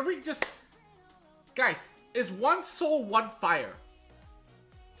 Can we just... Guys, is 1 soul 1 fire?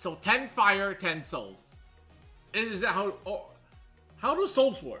 So 10 fire, 10 souls. Is that how... Oh, how do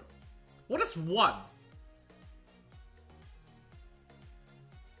souls work? What is 1?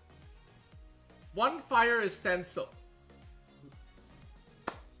 1 fire is 10 souls.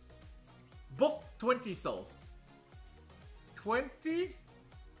 Book 20 souls. 20?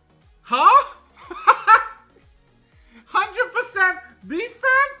 Huh? 100%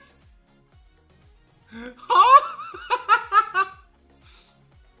 defense? Huh?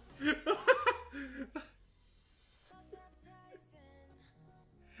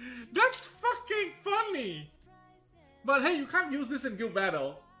 That's fucking funny. But hey, you can't use this in guild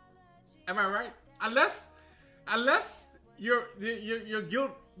battle. Am I right? Unless your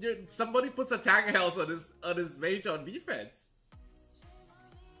guild. Somebody puts attack health on his mage on defense.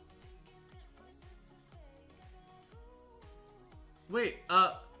 Wait,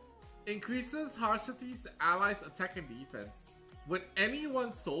 increases Harsity's allies' attack and defense. When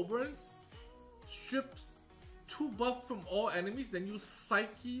anyone soul burns, strips 2 buff from all enemies, then use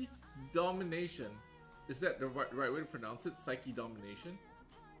Psyche Domination. Is that the right way to pronounce it? Psyche Domination?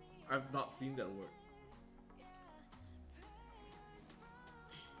 I've not seen that word.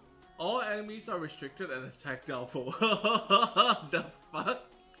 All enemies are restricted and attack downfall. The fuck?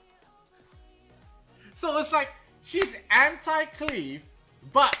 So it's like, she's anti-cleave,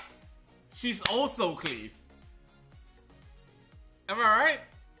 but she's also cleave. Am I right?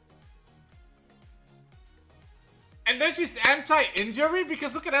 And then she's anti-injury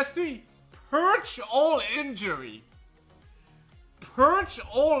because look at S3. Purge all injury. Purge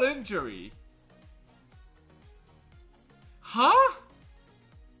all injury. Huh?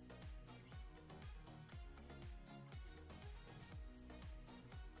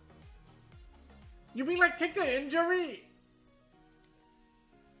 You mean like take the injury?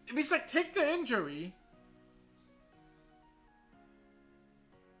 It means like take the injury.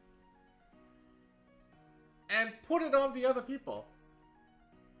 And put it on the other people.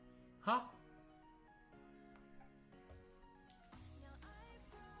 Huh?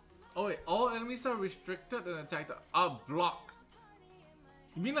 Oh wait, all enemies are restricted and attacked are blocked.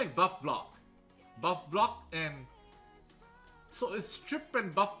 You mean like buff block? Buff block and... So it's strip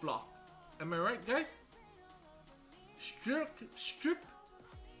and buff block. Am I right, guys? Strip,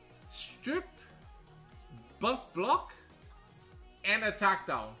 buff block, and attack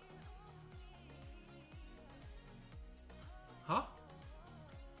down. Huh?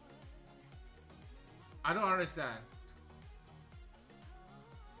 I don't understand.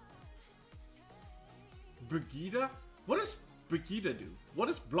 Brigida? What does Brigida do? What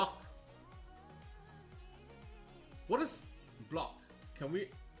is block? What is block? Can we...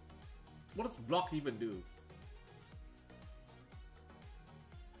 What does block even do?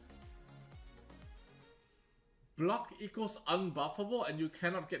 Block equals unbuffable and you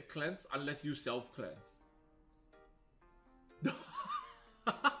cannot get cleansed unless you self-cleanse.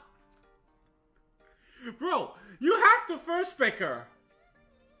 Bro, you have to first pick her.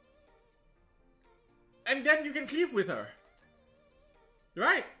 And then you can cleave with her.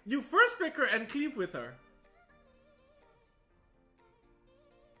 Right? You first pick her and cleave with her.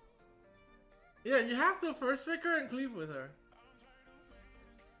 Yeah, you have to first pick her and cleave with her.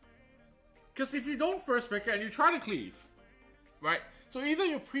 Because if you don't first pick her and you try to cleave, right? So either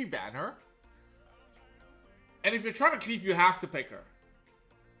you pre-ban her, and if you're trying to cleave, you have to pick her.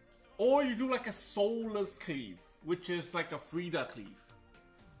 Or you do like a soulless cleave, which is like a Frida cleave.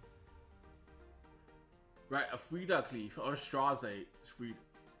 Right, a Frida cleave, or Straze Frida.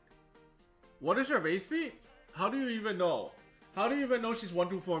 What is her base speed? How do you even know? How do you even know she's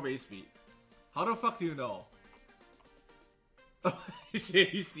 124 base speed? How the fuck do you know? Are you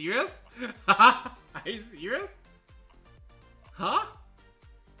serious? Are you serious? Huh?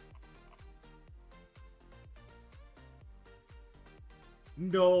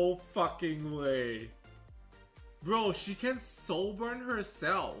 No fucking way. Bro, she can soul burn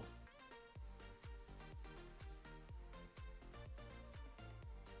herself.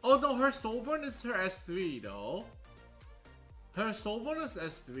 Oh no, her soul burn is her S3 though. Her soul burn is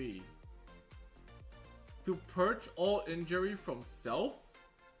S3. To purge all injury from self,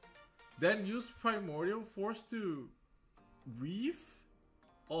 then use Primordial Force to reef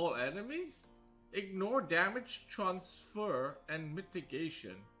all enemies, ignore damage transfer and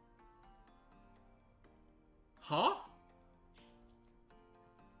mitigation. Huh?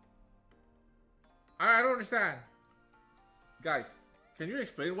 I don't understand. Guys, can you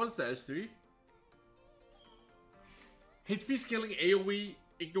explain what's the S3? HP scaling AoE,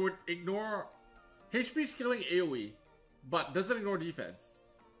 ignore HP scaling AoE, but doesn't ignore defense.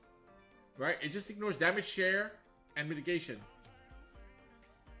 Right? It just ignores damage share and mitigation.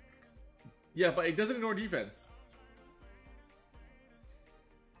 Yeah, but it doesn't ignore defense.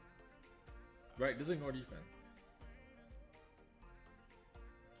 Right? It doesn't ignore defense.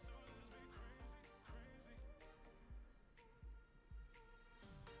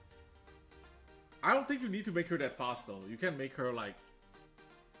 I don't think you need to make her that fast though. You can make her like...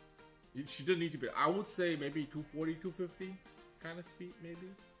 She doesn't need to be... I would say maybe 240, 250 kind of speed, maybe.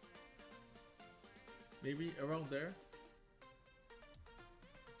 Maybe around there.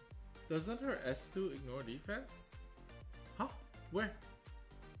 Doesn't her S2 ignore defense? Huh? Where?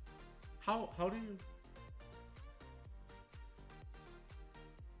 How do you...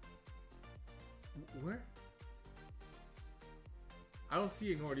 Where? I don't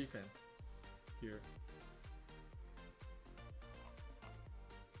see ignore defense here.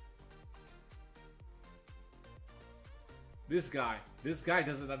 This guy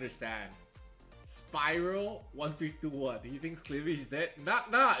doesn't understand. Spiral 1321. He thinks Cleavy's dead.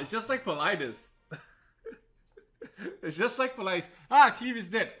 Nah, it's just like Politis. It's just like Politis. Ah, Cleavy's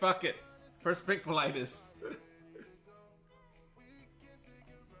dead. Fuck it. First pick Politis.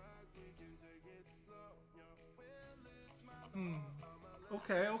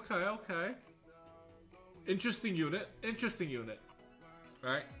 Okay. Interesting unit.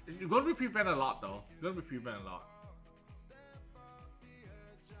 Right? You're gonna be pre-banned a lot though. You're gonna be pre-banned a lot.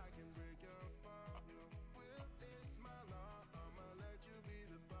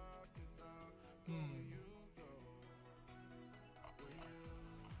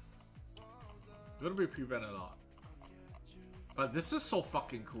 You're gonna be pre-banned a lot. But this is so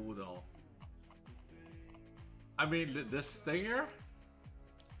fucking cool though. I mean, this stinger?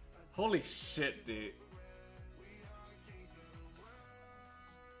 Holy shit, dude.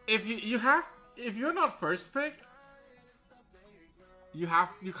 If you're not first pick, you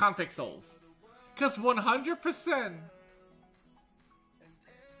can't pick souls. Cause 100%.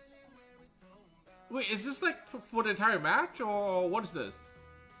 Wait, is this like for the entire match or what is this?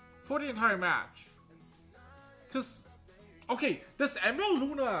 For the entire match. Cause, okay, does Emerald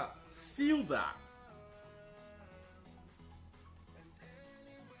Luna seal that?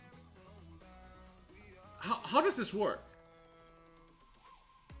 How does this work?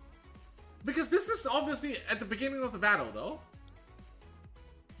 Because this is obviously at the beginning of the battle, though.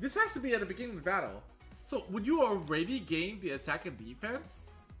 This has to be at the beginning of the battle. So, would you already gain the attack and defense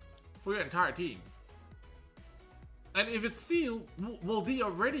for your entire team? And if it's sealed, will they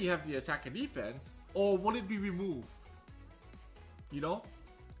already have the attack and defense? Or will it be removed? You know?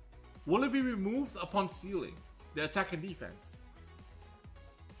 Will it be removed upon sealing the attack and defense?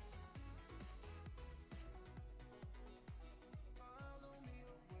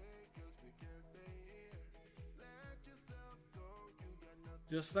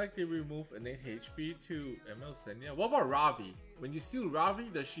 Just like they remove innate HP to ML Senya. What about Ravi? When you seal Ravi,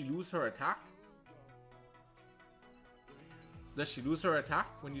 does she lose her attack? Does she lose her attack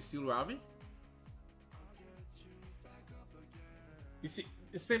when you seal Ravi? You see,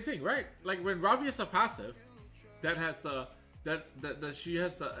 it's the same thing, right? Like when Ravi is a passive, that has that she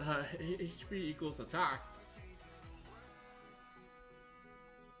has her HP equals attack.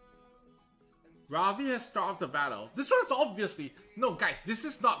 Ravi has started the battle. This one's obviously... No, guys, this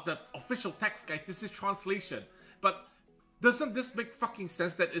is not the official text, guys. This is translation. But doesn't this make fucking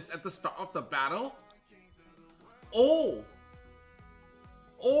sense that it's at the start of the battle? Oh!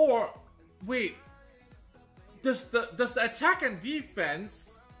 Or... Wait. Does the attack and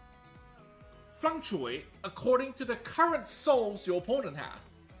defense fluctuate according to the current souls your opponent has?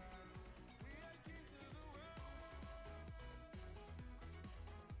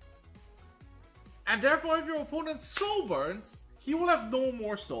 And therefore, if your opponent soul burns, he will have no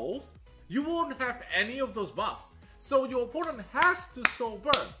more souls. You won't have any of those buffs. So your opponent has to soul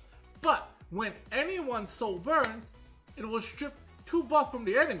burn. But when anyone soul burns, it will strip 2 buff from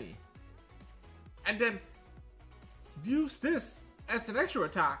the enemy. And then use this as an extra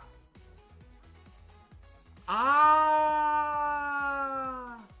attack. Ah!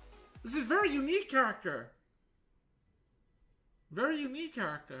 This is a very unique character. Very unique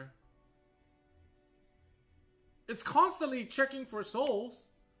character. It's constantly checking for souls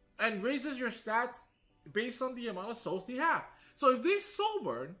and raises your stats based on the amount of souls they have. So if they soul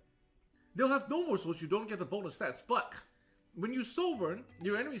burn, they'll have no more souls. You don't get the bonus stats. But when you soul burn,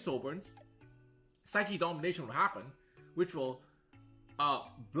 your enemy soul burns, Psyche Domination will happen, which will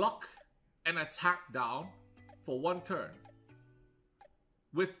block an attack down for 1 turn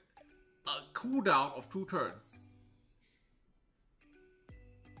with a cooldown of 2 turns.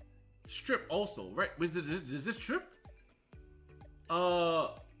 Strip also, right? Does this strip?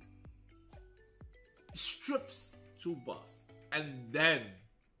 Strips 2 buffs. And then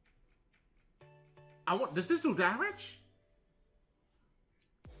does this do damage?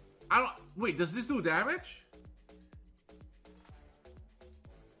 Wait, does this do damage?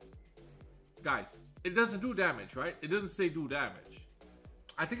 Guys, it doesn't do damage, right? It doesn't say do damage.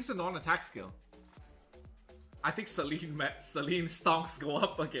 I think it's a non-attack skill. I think Celine stonks go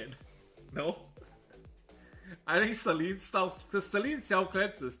up again. No? I think Celine stonks, because Celine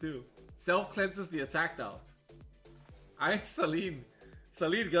self-cleanses too. Self-cleanses the attack down. I think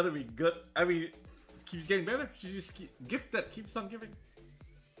Celine gotta be good. I mean, keeps getting better. She just gift that keeps on giving.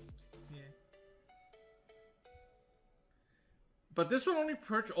 Yeah. But this one only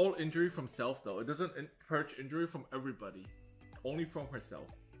purge all injury from self though. It doesn't purge injury from everybody. only from herself.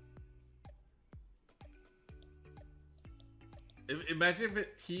 Imagine if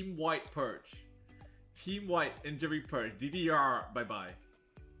it Team White Purge. Team White Injury Purge. DDR, bye-bye.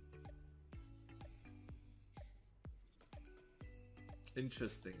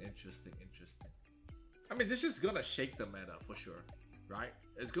 Interesting. I mean, this is gonna shake the meta for sure, right?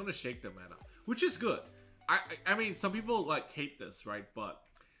 It's gonna shake the meta, which is good. I mean, some people like hate this, right? But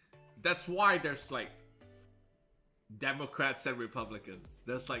that's why there's like Democrats and Republicans.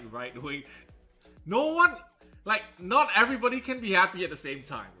 There's like right wing. No one, like, not everybody can be happy at the same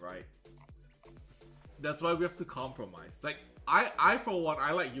time, right? That's why we have to compromise. Like, I for one,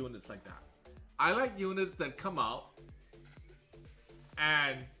 I like units like that. I like units that come out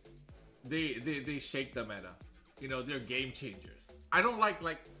and they shake the meta. You know, they're game changers. I don't like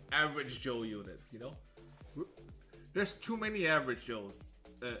average Joe units, you know? There's too many average Joes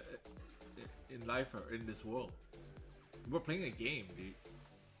in life or in this world. We're playing a game, dude.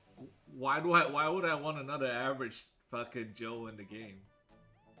 Why would I want another average fucking Joe in the game?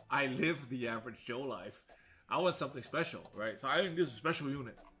 I live the average Joe life. I want something special, right? So I think this is a special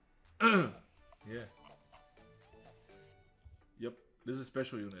unit. Yeah. Yep, this is a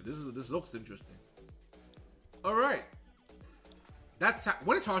special unit. This looks interesting. All right. That's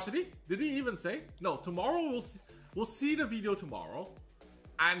what is Varsity? Did he even say? No. Tomorrow we'll see the video tomorrow,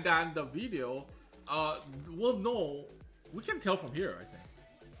 and then the video we'll know. We can tell from here, I think.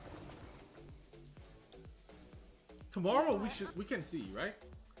 Tomorrow we can see, right?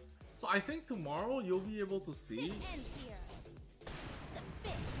 So I think tomorrow you'll be able to see. This ends here. The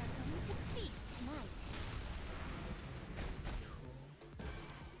fish are going to feast tonight.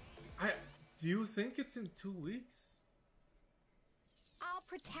 Do you think it's in 2 weeks? I'll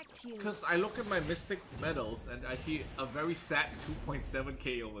protect you. Because I look at my Mystic medals and I see a very sad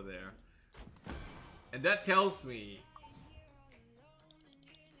 2.7k over there. And that tells me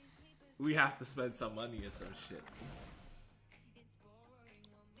we have to spend some money or some shit.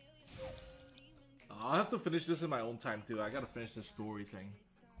 I'll have to finish this in my own time too. I gotta finish this story thing.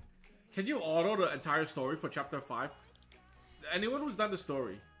 Can you auto the entire story for chapter 5? Anyone who's done the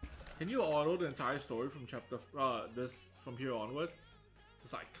story, can you auto the entire story from chapter this from here onwards?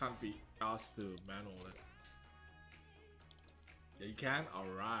 Because I can't be asked to manual it. Yeah, you can?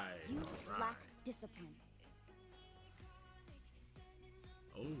 Alright. You Alright. lack discipline.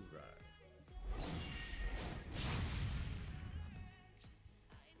 Alright.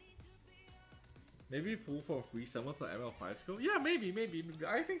 Maybe pull for a free summon to ML5 skill? Yeah, maybe.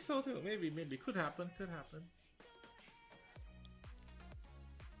 I think so too. Maybe. Could happen.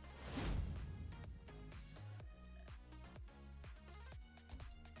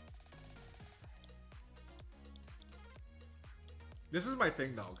 This is my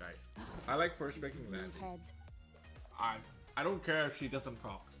thing now, guys. I like first making landing. Heads. I don't care if she doesn't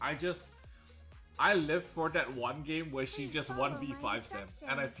proc. I live for that one game where she just 1v5s them,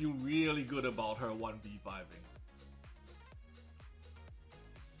 and I feel really good about her 1v5ing.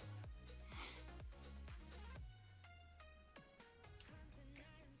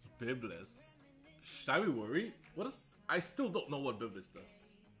 Biblis. Should I be worried? I still don't know what Biblis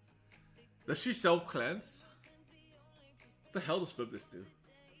does. Does she self-cleanse? What the hell does Biblis do?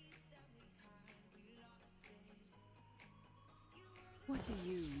 What do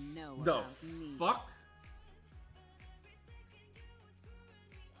you know The about me? fuck?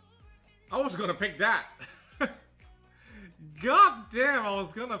 I was gonna pick that. God damn, I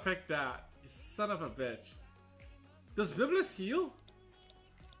was gonna pick that. You son of a bitch. Does Biblis heal?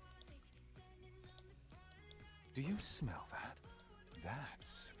 Do you smell that?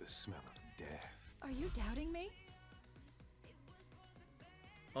 That's the smell of death. Are you doubting me?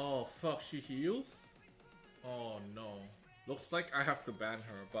 Oh fuck, she heals? Oh no. Looks like I have to ban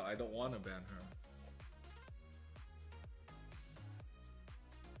her, but I don't want to ban her.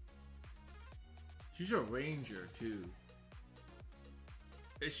 She's a ranger too.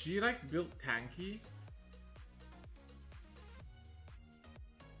 Is she like built tanky?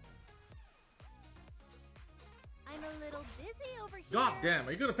 I'm a little busy over here. God damn,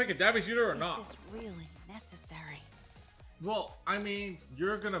 are you gonna pick a damage unit or Is not? this really necessary? Well, I mean,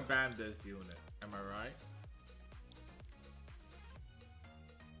 you're gonna ban this unit, am I right?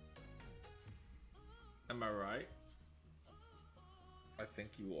 Am I right? I think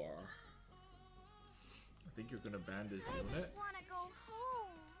you are. I think you're gonna ban this I unit. just wanna go home.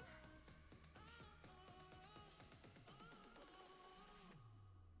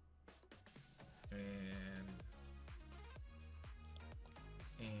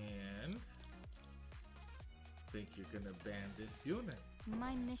 And think you're gonna ban this unit.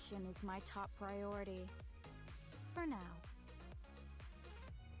 My mission is my top priority. For now.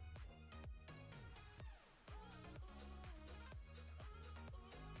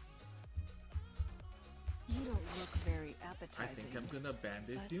 You don't look very I appetizing. think I'm gonna ban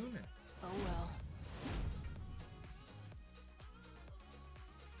this But- unit. Oh well.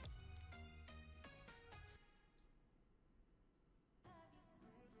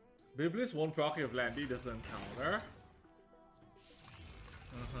 Biblis won't proc if Landy doesn't counter.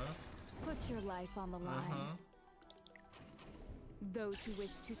 Uh-huh. Put your life on the line. Uh-huh. Those who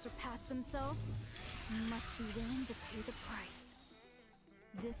wish to surpass themselves must be willing to pay the price.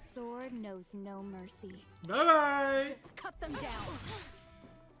 This sword knows no mercy. Bye-bye! Just cut them down.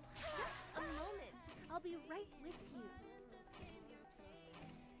 A moment. I'll be right with you.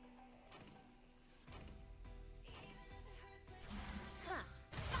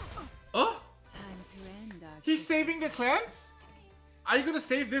 Oh! Time to end our He's saving the clans? Are you gonna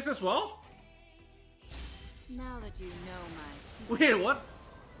save this as well? Now that you know my secret. Wait, what?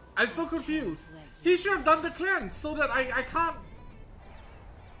 I'm so confused. He should have done the cleanse so that I can't.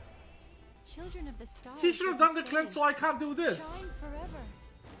 Children of the stars. He should have done the cleanse so I can't do this. Shine forever.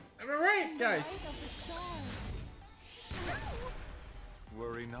 Am I right, guys? Light of the stars.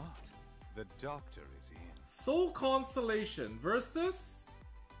 Worry not. The doctor is in. Soul Constellation versus.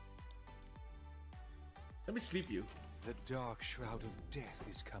 Let me sleep you. The dark shroud of death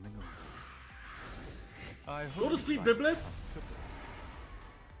is coming over. I Go to hope sleep, I- Biblis.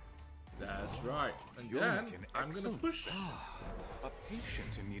 That's right. And You're then making I'm gonna excellent push. A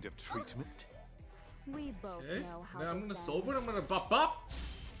patient in need of treatment. We both Okay. know how Then I'm this gonna sober. ends. I'm gonna bop bop.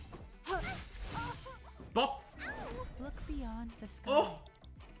 Bop. Look beyond the sky. Oh.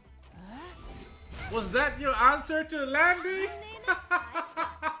 Was that your answer to Landy?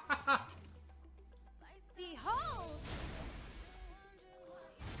 Behold!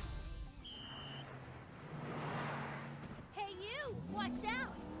 Hey, you! Watch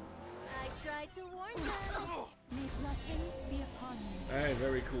out! I tried to warn them. May blessings be upon you. Hey,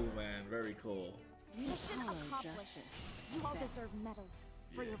 very cool, man. Very cool. Mission Follow accomplished. justice. You all Best. deserve medals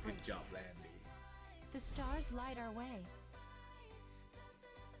for Yeah, your good bravery. job, Landy. The stars light our way.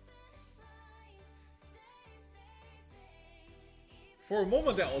 For a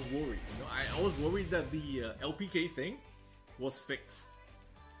moment there, I was worried. You know, I was worried that the LPK thing was fixed,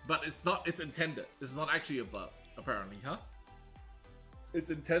 but it's not. It's intended. It's not actually a bug, apparently, huh? It's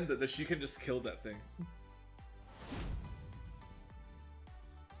intended that she can just kill that thing.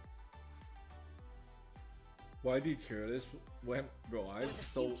 Why did you hear this? When, bro, I'm For the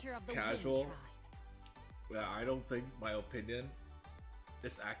so future of the casual. Wind Well, I don't think my opinion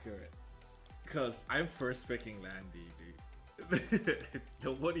is accurate. Because I'm first picking Landy, dude.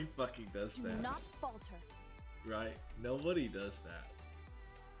 Nobody fucking does Do that. not falter. Right? Nobody does that.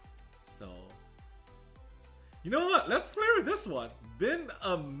 So... You know what? Let's play with this one. Been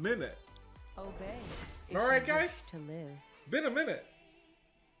a minute. Obey. if Alright, you wish guys? To live. Been a minute.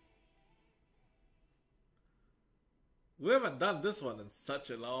 We haven't done this one in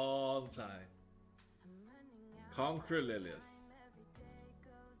such a long time. Conquer Lilius.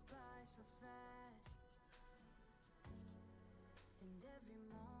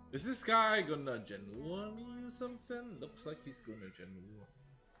 Is this guy gonna Genua me or something? Looks like he's gonna Genua.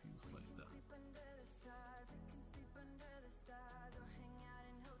 Feels like that.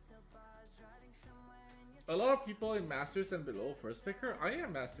 A lot of people in Masters and Below first picker. I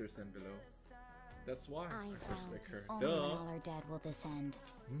am Masters and Below. That's why I I first vow picker. 'tis only when Duh. all are dead will this end.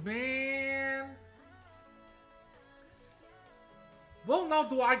 Man. Well, now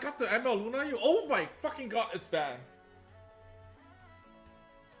do I got the ML Luna? You? Oh my fucking god, it's banned.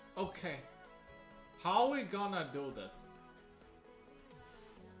 Okay. How are we gonna do this?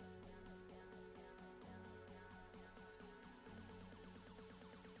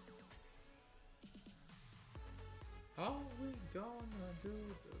 How are we gonna do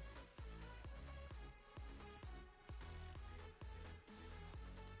this?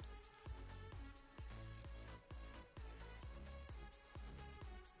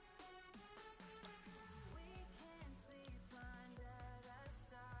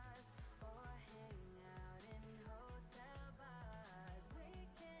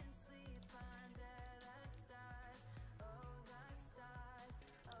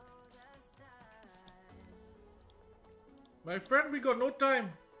 My friend, we got no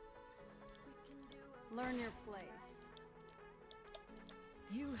time. Learn your place.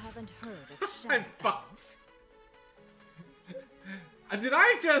 You haven't heard of I'm shadow fucked. elves.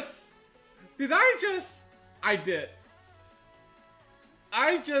 Did I just? I did.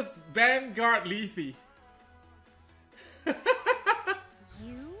 I just Vanguard Lethe. You?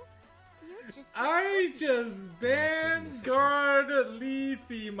 You're just. I just Vanguard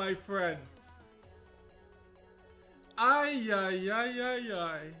Lethe, my friend. Ay, ay, ay, ay,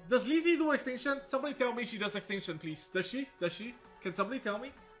 ay. Does Lizzie do extinction? Somebody tell me she does extinction, please. Does she? Does she? Can somebody tell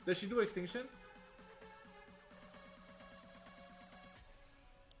me? Does she do extinction?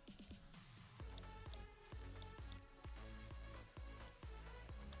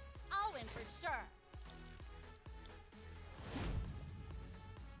 I'll win for sure.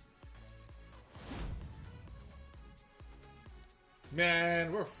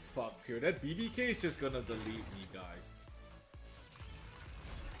 Man, we're fucked here. That BBK is just gonna delete me, guys.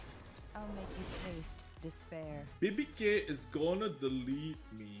 I'll make you taste despair. BBK is gonna delete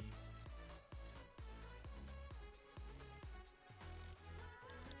me.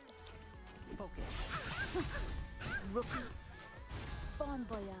 Focus. Rookie. Bon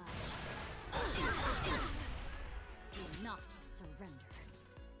voyage. Do not surrender.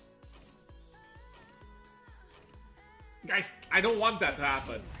 Guys, I don't want that to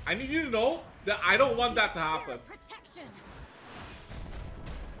happen. I need you to know that I don't want that to happen. Protection.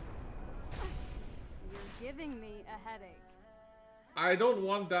 You're giving me a headache. I don't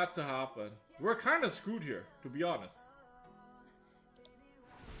want that to happen. We're kind of screwed here, to be honest.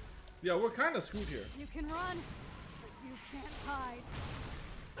 Yeah, we're kind of screwed here. You can run, but you can't hide.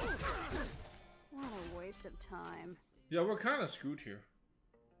 What a waste of time. Yeah, we're kind of screwed here.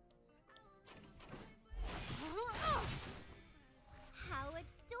 How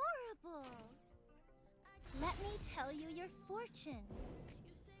adorable! Let me tell you your fortune.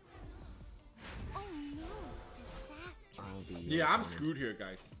 Oh no, disaster. I'll be Yeah, I'm screwed here,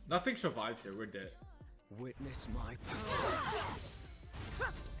 guys. Nothing survives here. We're dead. Witness my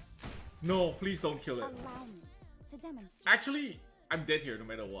power. No, please don't kill it. Allow me to demonstrate. Actually, I'm dead here no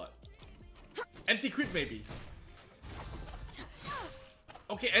matter what. Anti-crit maybe.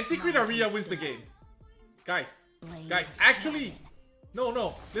 Okay, anti-crit Aria wins the game. Guys, actually,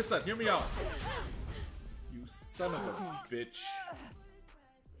 no, listen, hear me out. You son of a bitch.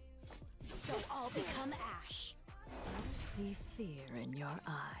 So I'll become ash. I see fear in your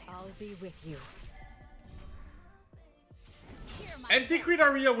eyes. I'll be with you. Hear my Anti-crit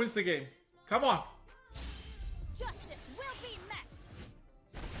Aria wins the game. Come on. justice will be met.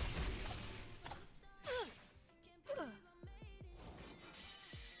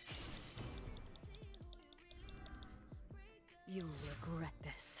 You'll regret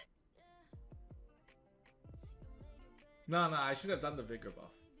this. No, I should have done the vigor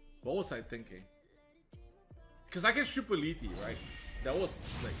buff. What was I thinking? Because I can super lethy, right? That was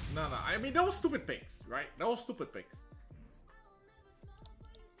like, no, I mean, that was stupid picks, right? That was stupid picks.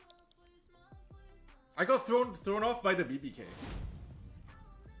 I got thrown off by the BBK.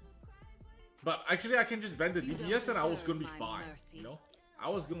 But actually, I can just bend the DPS and I was gonna be fine, you know? I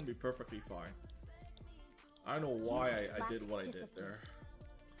was gonna be perfectly fine. I don't know why I did what I did there.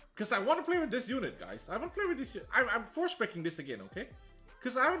 Because I want to play with this unit, guys. I haven't played with this. I'm force-specking this again, okay?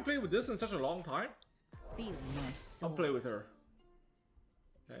 Because I haven't played with this in such a long time. Feel my soul. I'll play with her.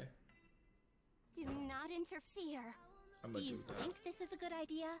 Okay. Do not interfere. I'm Do gonna you do that. think this is a good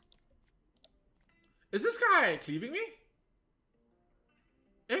idea? Is this guy cleaving me?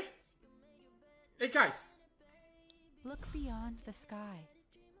 Eh? Hey, guys. Look beyond the sky.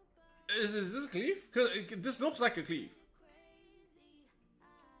 Is this a cleave? Because this looks like a cleave.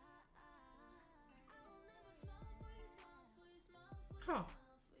 Huh.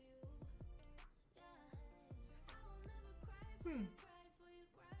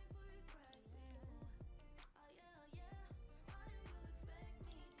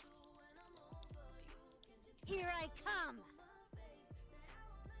 Here I come.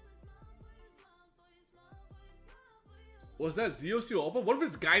 Was that Zeo still open? What if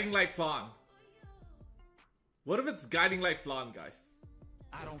it's Guiding Light Flan? What if it's Guiding Light Flan, guys?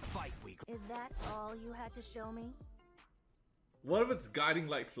 I don't fight weak. Is that all you had to show me? What if it's Guiding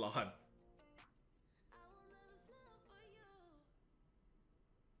Light Flan?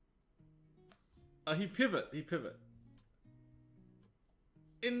 He pivot.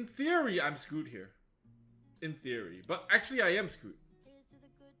 In theory, I'm screwed here. In theory. But actually, I am screwed.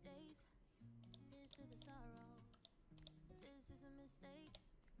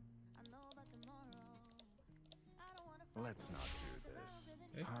 Let's not do this.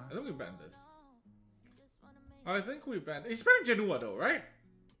 Okay. I think we banned this. I think we banned. He's banning Genua though, right?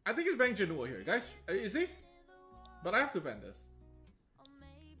 I think he's banning Genua here, guys. Is he? But I have to ban this.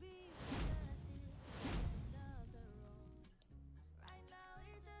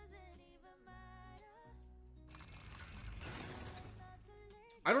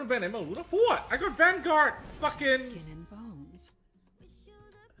 I don't ban ML Luna? For what? I got Vanguard! Fucking... Skin and bones.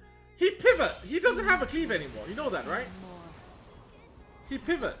 He pivot! He doesn't have a cleave anymore. You know that, right? He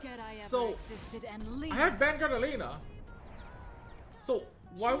pivot. Forget I ever So, existed and leave. I have Vanguard Elena. So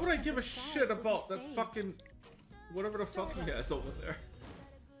why would I give a shit about that fucking whatever the fuck he has over there?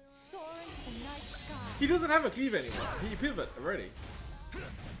 Soar into the night sky. He doesn't have a cleave anymore. He pivot already.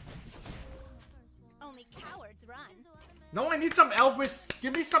 Only cowards run. No, I need some Elbris.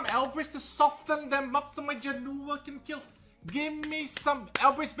 Give me some Elbris to soften them up so my Janua can kill. Give me some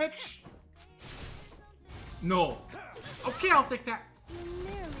Elbris, bitch. No. Okay, I'll take that. You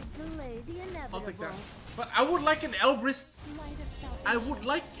merely delay the inevitable. I'll take that. But I would like an Elbris. Light of salvation. I would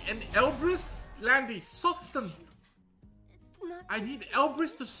like an Elbris Landy soften. I need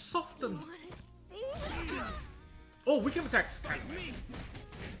Elbris to soften. Oh, weekend attacks kind of nice.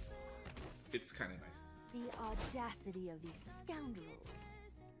 It's kind of nice. The audacity of these scoundrels.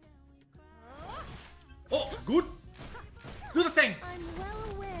 Oh, good. Do the thing. I'm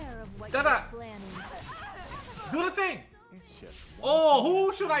well aware of what Dada. you're planning. Do the thing. It's just Oh,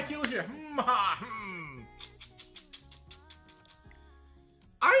 who should I kill here?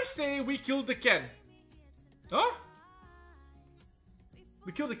 I say we kill the Ken. Huh?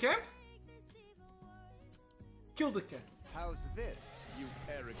 We kill the Ken? Kill the Ken. how's this, you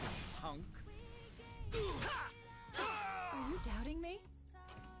arrogant punk? Are you doubting me?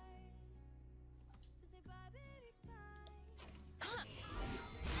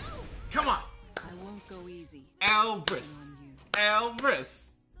 Come on. I won't go easy Elbris. on you. Elbris.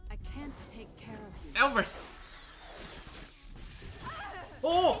 I can't take care of you. Elbris.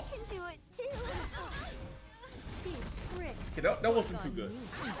 Oh! I can do it too. Cheap tricks. Okay, that wasn't too good.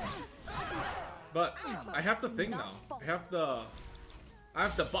 But I have the thing now. I have the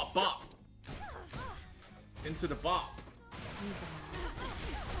bop bop. Into the bop.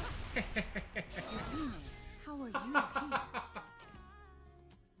 How are you here?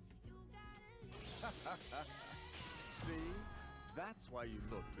 See? That's why you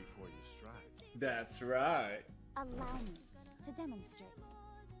look before you strike. That's right. Allow me to demonstrate.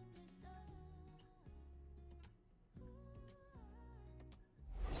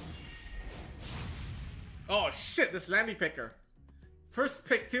 Oh shit, this Landy picker. First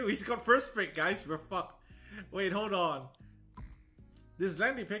pick too. He's got first pick, guys. We're fucked. Wait, hold on. This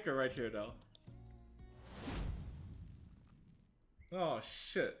Landy picker right here though. Oh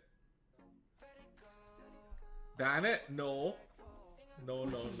shit. Ban it? No. No,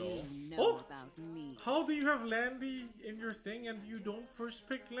 no, What do no. you know Oh! about me? How do you have Landy in your thing and you don't first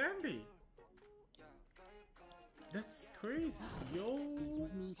pick Landy? That's crazy, yo.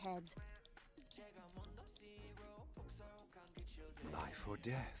 Meatheads. Life or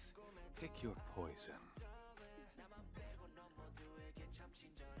death. Pick your poison.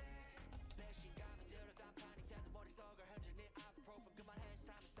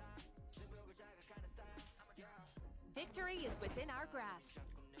 Victory is within our grasp.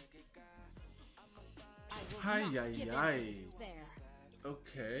 I will Hi, not yi, give in to yi. despair.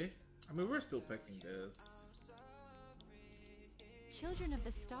 Okay. I mean, we're still picking this. Children of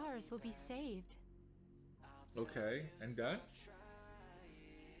the stars will be saved. Okay, and then?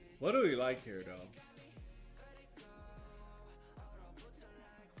 What do we like here, though?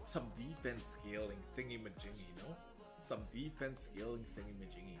 Some defense scaling thingy-majingy, no? Some defense scaling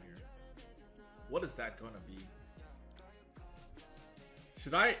thingy-majingy here. What is that gonna be?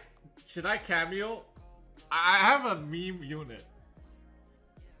 Should I cameo? I have a meme unit.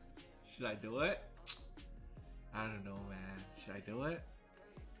 Should I do it? I don't know, man. Should I do it?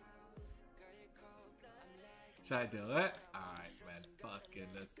 Should I do it? Alright, man. Fucking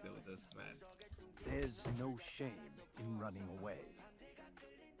let's do this, man. There's no shame in running away.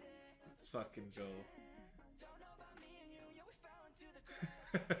 Let's fucking go.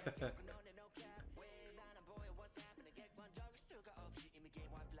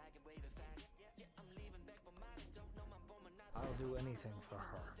 I'll do anything for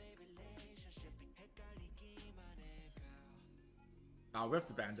her. We have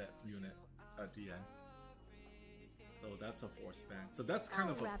to ban that unit at the end. So that's a force ban. So that's kind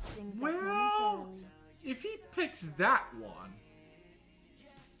I'll of a... wrap things up Well, momentarily. if he picks that one,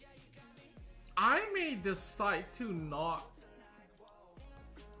 I may decide to not...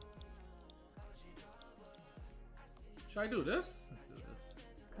 Should I do this? Let's do this.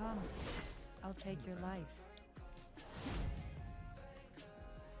 Come, I'll take your life.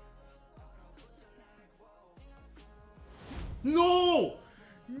 No!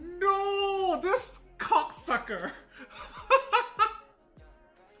 No! This cocksucker!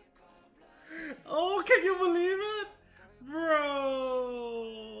 Oh, can you believe it? Bro!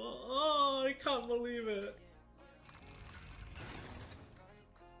 Oh, I can't believe it.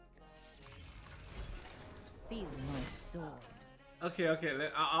 Feel my sword. Okay, okay.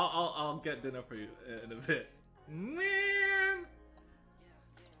 I'll get dinner for you in a bit. Man!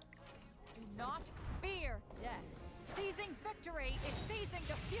 not fear death. Seizing victory is seizing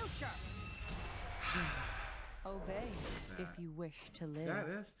the future. Obey if you wish to live. That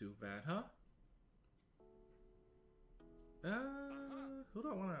is too bad, huh? Who do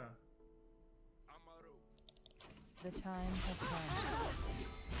I wanna? The time has come.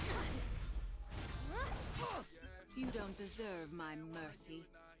 You don't deserve my mercy.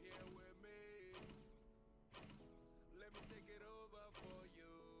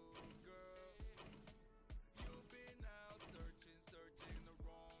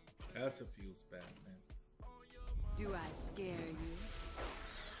 That feels bad, man. Do I scare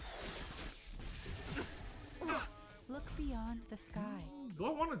you? Look beyond the sky. Do I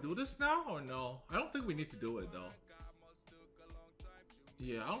want to do this now or no? I don't think we need to do it though.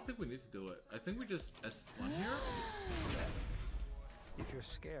 Yeah, I don't think we need to do it. I think we just S1 here. If you're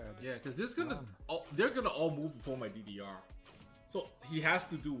scared, Yeah, because this gonna they're gonna all move before my DDR. So he has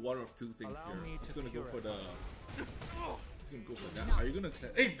to do one of two things Allow me here. He's to gonna go for purify. the. He's gonna go for that. Are you gonna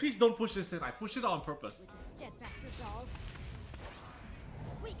send? Hey, please don't push this in. I pushed it on purpose. With a steadfast resolve,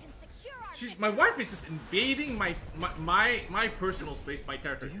 we can secure our My wife is just invading my personal space, my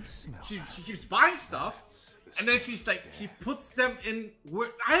territory. Do you smell She keeps buying stuff, and then she's like she puts them in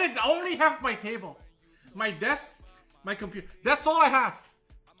where I only have my table, my desk, my computer. That's all I have.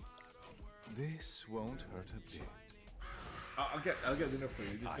 This won't hurt a bit. I'll get dinner for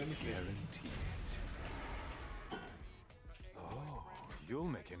you. Just I let me finish. guarantee it. Oh, you'll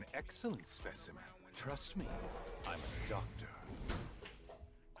make an excellent specimen. Trust me, I'm a doctor.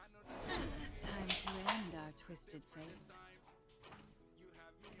 Time to end our twisted fate.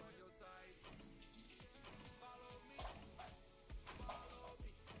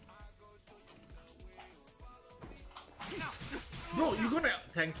 Bro, you're gonna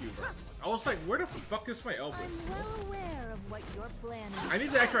thank you, bro. I was like, where the fuck is my elbow? I'm well aware of what you're planning. I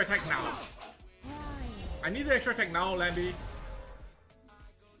need the extra attack now. Rise. I need the extra attack now, Landy.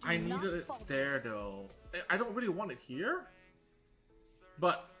 I need it there though. I don't really want it here,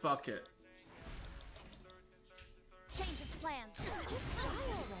 but fuck it. Change of plans. Just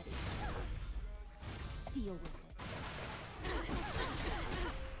die already. Deal with it.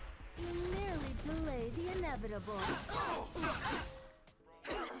 You merely delay the inevitable.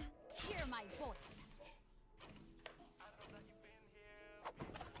 Hear my voice.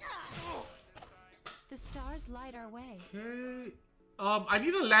 The stars light our way. Okay. I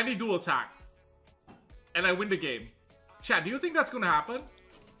need a Landy dual attack, and I win the game. Chad, do you think that's gonna happen?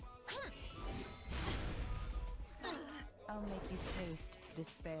 I'll make you taste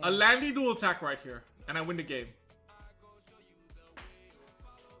despair. A Landy dual attack right here, and I win the game.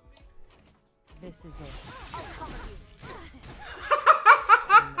 This is it. I'll cover you.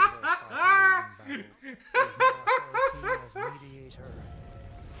 Mediator,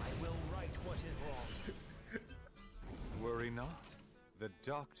 I will right what is wrong. Worry not. The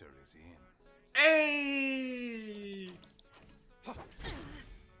doctor is in. Hey!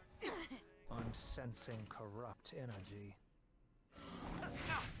 I'm sensing corrupt energy.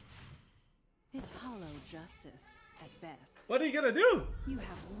 It's hollow justice, at best. What are you gonna do? You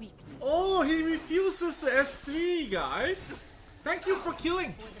have weakness. Oh, he refuses the S3, guys. Thank you for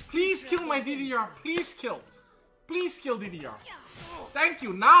killing. Please kill my DDR. Please kill. Please kill DDR. Thank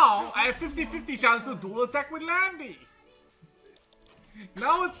you. Now I have 50-50 chance to dual attack with Landy.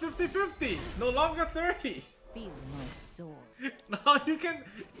 Now it's 50-50. No longer 30. Feel my sword. Now you can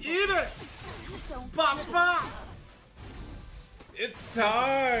eat it. Papa. It's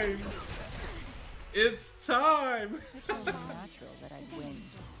time. It's time. It's only natural that I win.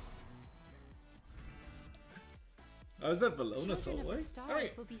 Oh, is that Bologna Children so of the way?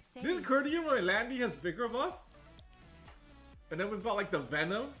 stars will be saved. Didn't Curdium or Landy has Vigor buff? And then we've got like the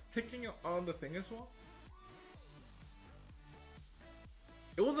Venom ticking on the thing as well.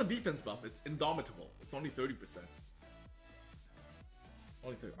 It was a defense buff. It's indomitable. It's only 30%.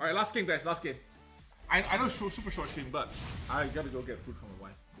 Only 30. Alright, last game, guys. Last game. I know super short stream, but I gotta go get food from my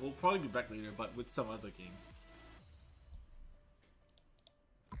wife. We'll probably be back later, but with some other games.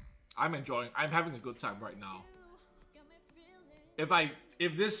 I'm having a good time right now.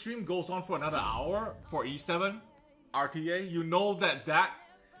 If this stream goes on for another hour for E7 RTA, you know that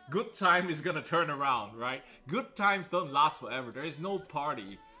good time is gonna turn around, right? Good times don't last forever. There is no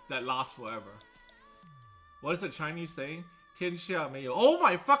party that lasts forever. What is the Chinese saying? 天下没有. Oh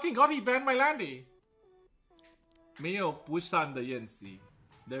my fucking god, he banned my Landy. 没有不散的宴席.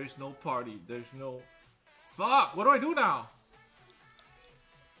 There's no party. There's no. Fuck. What do I do now?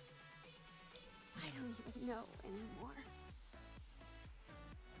 I don't even know anymore.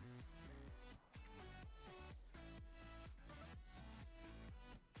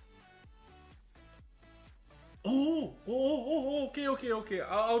 Okay.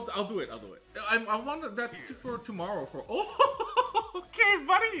 I'll do it. I wanted that for tomorrow. Oh, okay,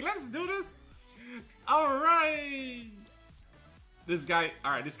 buddy. Let's do this. All right. This guy.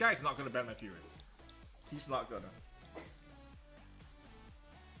 All right. This guy's not gonna ban my Furious. He's not gonna.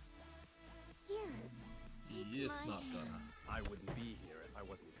 Here. He is not gonna. I wouldn't be here if I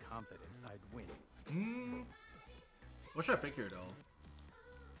wasn't confident I'd win. What should I pick here though?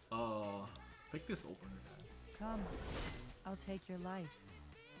 Pick this opener then. Come, I'll take your life.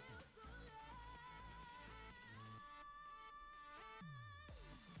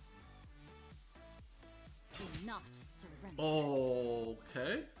 Do not surrender.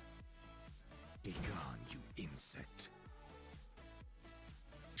 Okay. Be gone, you insect.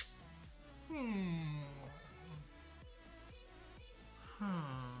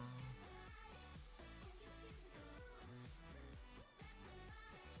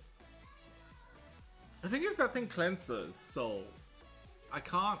 I think it's that thing cleanses, so I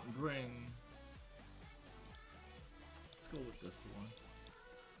can't bring. Let's go with this one.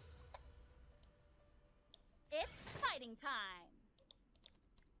 It's fighting time.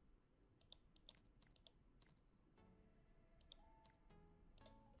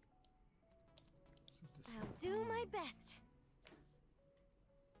 I'll do my best.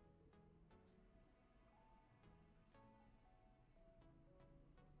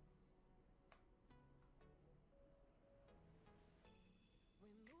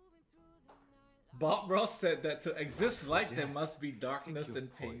 Bob Ross said that to exist light, there must be darkness and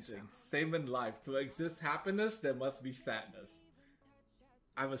painting. Same in life. To exist happiness, there must be sadness.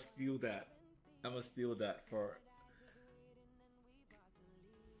 I must steal that. I must steal that for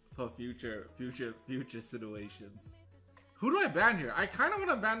future situations. Who do I ban here? I kind of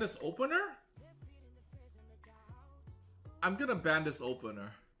want to ban this opener. I'm gonna ban this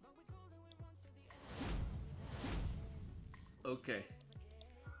opener. Okay.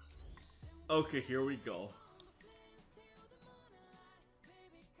 Okay, here we go.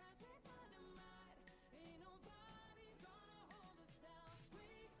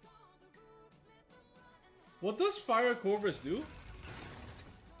 What does Fire Corvus do?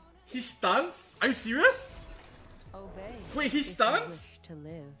 He stuns? Are you serious? Obey. Wait, he if you stuns? wish to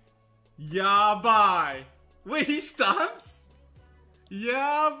live. Yabai. Wait, he stuns?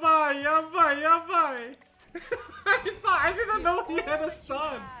 Yabai. I didn't know he had a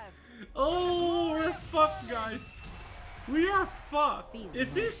stun. Oh, we're fucked, guys. We are fucked.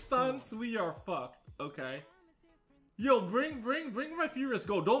 If he stuns, we are fucked. Okay. Yo, bring my Furious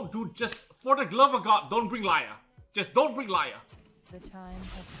Go. Don't do just for the love of God. Don't bring Laya. Just don't bring Laya. The time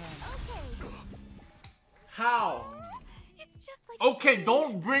has come. Okay. How? It's just like Okay,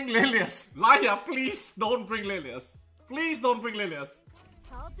 don't bring Lilius. Laya, please don't bring Lilius. Please don't bring Lilius.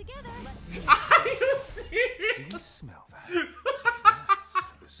 all together. Are you Do serious? you smell that? That's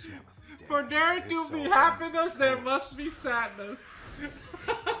the smell of death. For there to be happiness, there must be sadness. The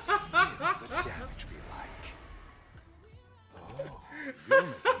damage be like. Oh, you're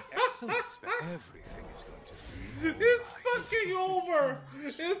making excellent specimen. Everything is going to be. It's fucking over.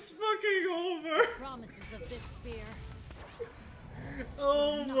 It's fucking over. Promises of this spear.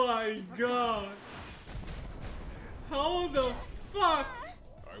 Oh my god. How the fuck?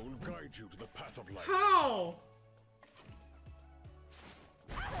 I will guide you to the path of light. How?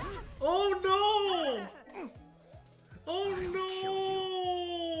 Oh no! Oh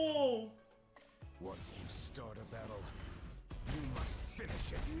no! Once you start a battle, you must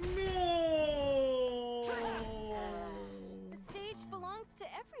finish it. No! The stage belongs to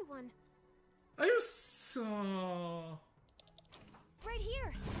everyone. Are you so... Right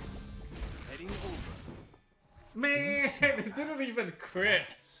here. Heading over. Man, it didn't even crit.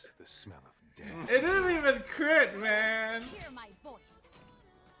 That's the smell of death. It didn't even crit, man. Hear my voice.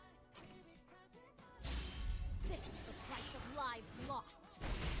 This is the price of lives lost.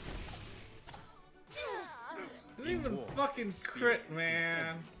 It didn't even fucking crit,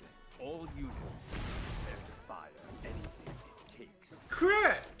 man. All units prepare to fire anything it takes.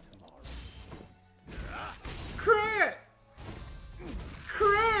 Crit! Crit!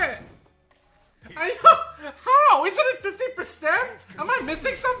 Crit! How? Isn't it 50%? Am I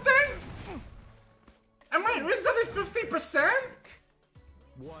missing something? Isn't it 50%?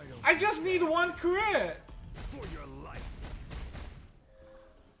 I just need one crit. For your life.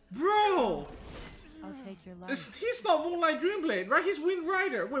 Bro! I'll take your life. He's not Moonlight Dreamblade, right? He's Wind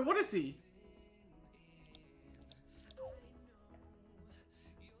Rider. Wait, what is he?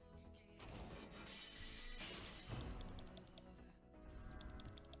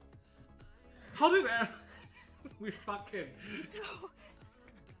 How did we fucking...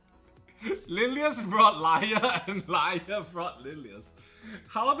 Lilius brought Laya and Laya brought Lilius.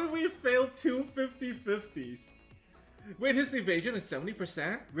 How did we fail two 50-50s? Wait, his evasion is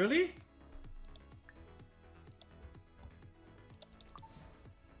 70%? Really?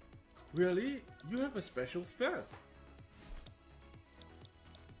 Really? You have a special spec.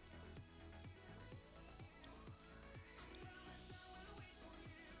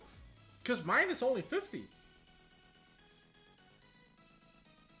 Because mine is only 50.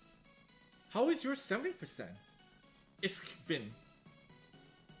 How is yours 70%? It's Finn.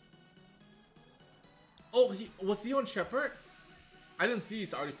 Oh, was he on Shepherd? I didn't see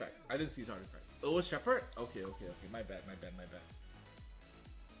his artifact. It was Shepherd? Okay. My bad.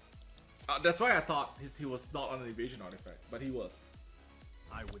 That's why I thought he was not on an evasion artifact, but he was.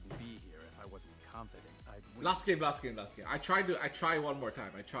 I wouldn't be here if I wasn't confident I'd win. Last game. I try one more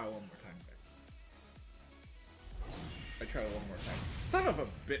time, guys. I try one more time. Son of a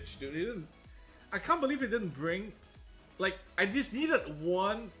bitch, dude. He didn't. I can't believe he didn't bring. Like, I just needed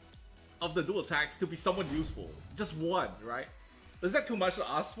one of the dual attacks to be somewhat useful. Just one, right? Is that too much to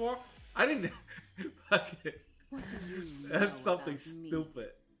ask for? I didn't. Okay. What do you That's know something about me?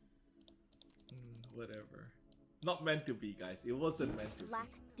 stupid. Whatever. Not meant to be, guys. It wasn't meant to be. Lack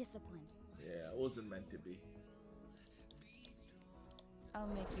discipline. Yeah, it wasn't meant to be. I'll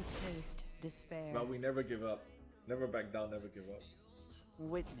make you taste despair. But we never give up. Never back down, never give up.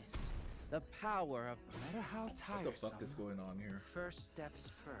 Witness the power of No matter how What tiresome. the fuck is going on here? First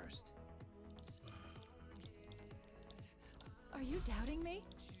steps first. Are you doubting me?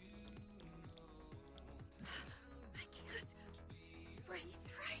 I can't breathe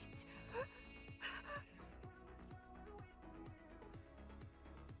right.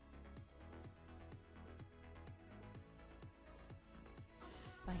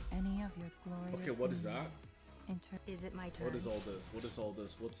 By any of your glorious Okay, what is that? means, Is it my turn? What is all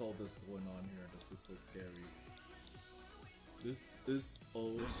this? What's all this going on here? This is so scary. This is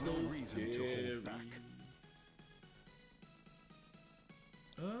oh There's so no reason to scary. hold back.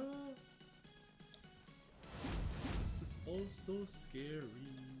 This is oh so scary.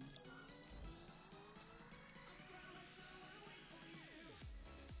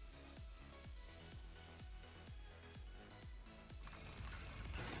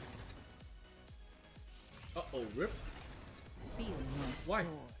 Uh-oh, rip. feel my Why?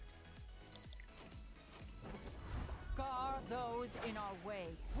 sword. Scar those in our way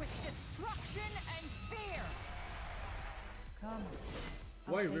with destruction and fear. Come,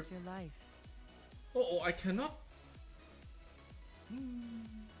 I'll Why take rip? your life. Oh, I cannot.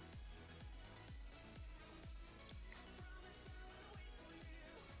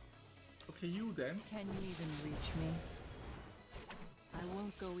 Okay, you then. Can you even reach me? I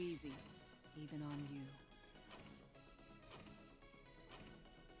won't go easy, even on you.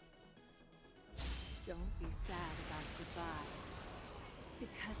 Don't be sad about goodbye,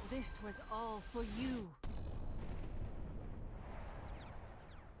 because this was all for you.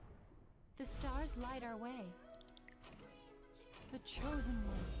 The stars light our way. The chosen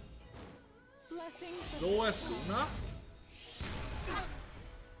ones. Blessings of No the as stars. Luna?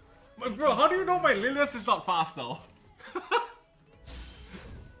 But bro, how do you know my Lilius is not fast though?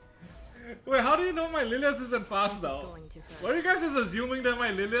 Wait, how do you know my Lilius isn't fast This is though? going to hurt. Why are you guys just assuming that my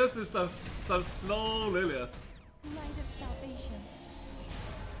Lilius is some slow Lilius? Light of salvation.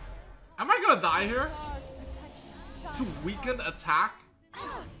 Am I gonna die here? Stars protection. To weaken attack?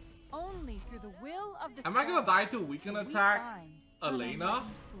 Only through the will of the Am I gonna stars die to weaken will we attack find Elena?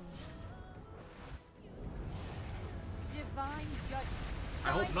 divine judgment. I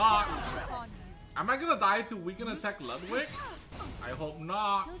hope Shine not. down upon you. Am I gonna die to weaken attack Ludwig? I hope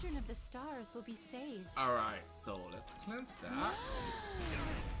not. Children of the stars will be saved. Alright, so let's cleanse that.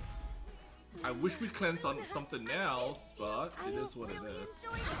 I wish we cleansed on something else, but it is what it is.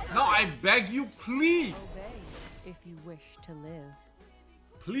 No, I beg you, please! Obey if you wish to live.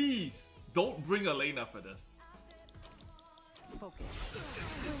 Please, don't bring Elena for this. Focus.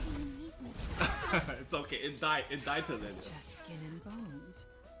 It's okay, it died to Lilius. Just skin and bones.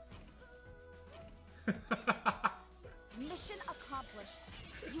 Mission accomplished.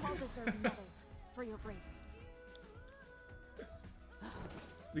 You all deserve medals for your bravery.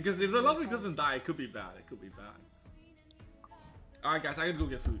 Because if the Ludwig doesn't die, it could be bad. It could be bad. Alright guys, I gotta go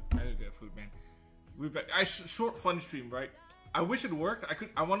get food. Man. We're back. Short fun stream, right? I wish it worked.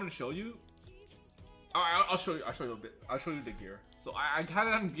 I wanted to show you. I'll show you a bit. I'll show you the gear. So I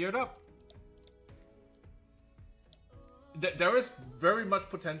had it geared up. There is very much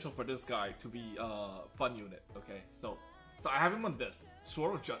potential for this guy to be a fun unit. Okay, so I have him on this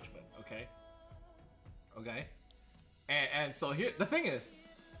Sword of Judgment. Okay, and so here the thing is,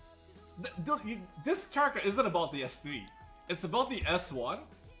 Dude, this character isn't about the S3. It's about the S1.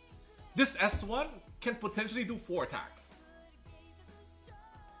 This S1 can potentially do 4 attacks.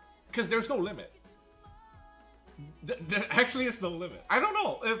 Because there's no limit. There actually is no limit. I don't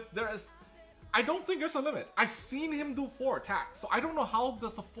know if there is... I don't think there's a limit. I've seen him do 4 attacks. So I don't know how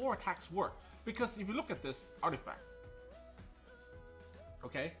does the 4 attacks work. Because if you look at this artifact.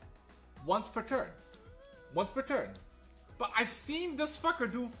 Okay? Once per turn. Once per turn. But I've seen this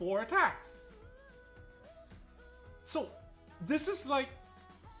fucker do 4 attacks. So, this is like...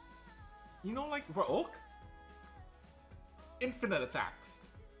 You know, like Raok? Infinite attacks.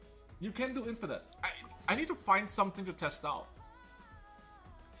 You can do infinite. I need to find something to test out.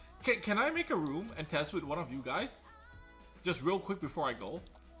 Can I make a room and test with one of you guys? Just real quick before I go.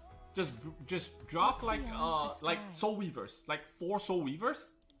 Just drop like Soul Weavers. Like 4 Soul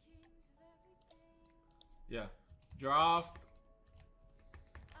Weavers. Yeah. Draft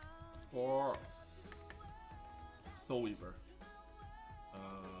 4 Soul Weaver.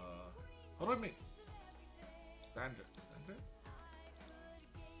 How do I make standard?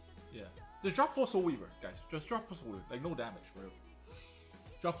 Yeah. Just drop 4 Soul Weaver, guys. Just drop 4 Soul Weaver. Like, no damage, bro.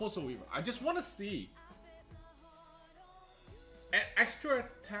 Drop 4 Soul Weaver. I just want to see an extra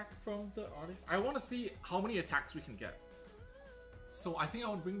attack from the artist. I want to see how many attacks we can get. So I think I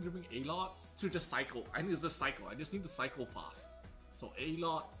would bring A-Lots to just cycle. I need to cycle. I just need to cycle fast. So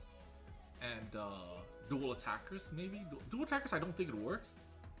A-Lots and dual attackers, maybe? Dual attackers, I don't think it works.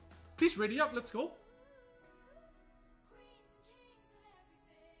 Please ready up, let's go.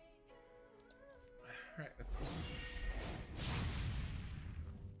 Alright, let's go.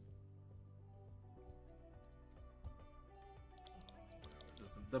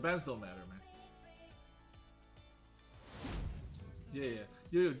 The bands don't matter, man.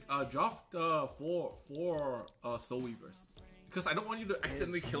 Yeah. Draft 4 Soul Weavers. Because I don't want you to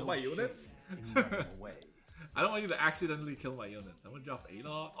accidentally kill my units. I don't want you to accidentally kill my units. I'm gonna drop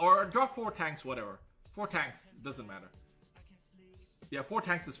A-Lot. Or drop 4 tanks, whatever. 4 tanks, doesn't matter. Yeah, 4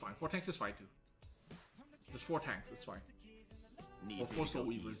 tanks is fine. 4 tanks is fine too. Just 4 tanks, it's fine. Or 4 Soul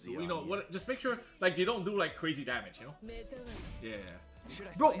Weavers. You know, what? Just make sure like you don't do like crazy damage, you know? Yeah.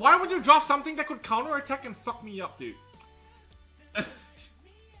 Bro, why would you drop something that could counter attack and fuck me up, dude?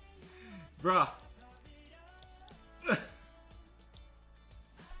 Bruh.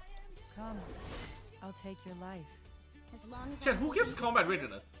 Come, I'll take your life. As long as Chen, who gives combat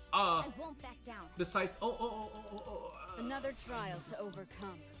readiness? I won't back down. Besides, Another trial to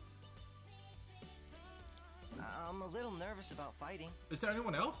overcome. I'm a little nervous about fighting. Is there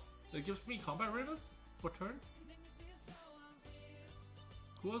anyone else that gives me combat readiness for turns?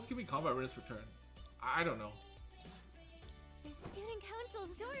 Who else gives me combat readiness for turns? I don't know. The student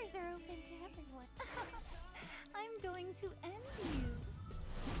council's doors are open to everyone. I'm going to end you.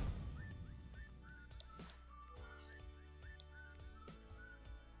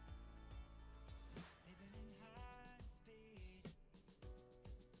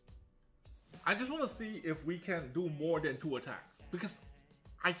 I just want to see if we can do more than 2 attacks. Because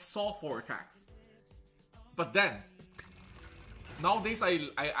I saw 4 attacks. But then, nowadays I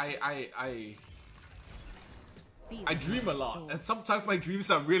dream a lot. And sometimes my dreams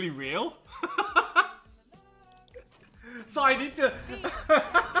are really real. So I need to...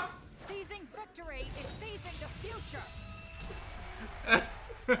 Seizing victory is seizing the future. I'll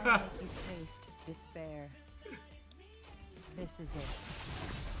make you taste despair. This is it.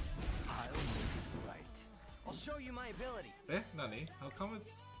 I'll make it right. I'll show you my ability. Nani? How come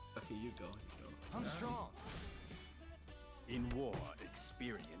it's... Okay, you go. I'm strong. In war,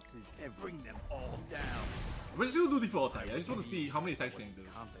 experience is bring them all down. We're just gonna do default attack. I just want to see how many attacks we can do.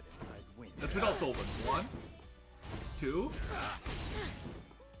 Confident I'd win. That's without soul burn. 1, 2.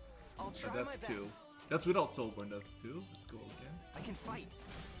 I'll try That's my best. 2. That's without soul burn. That's 2. Let's go again. I can fight.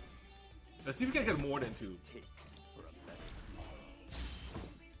 Let's see if we can get more than 2. Takes for a better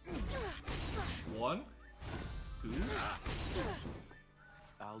 1, 2.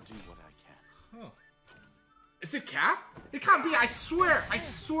 I'll do what I can. Huh. Is it cap? It can't be. I swear,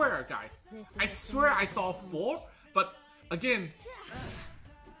 guys. I swear I saw 4. But again,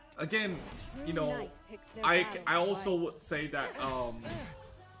 you know, I also would say that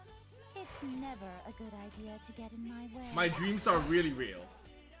It's never a good idea to get in my way. my dreams are really real.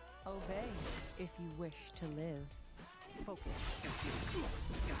 Obey if you wish to live. Focus.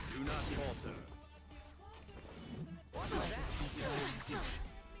 Do not falter. Watch my back.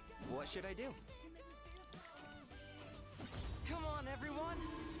 What should I do? Come on, everyone.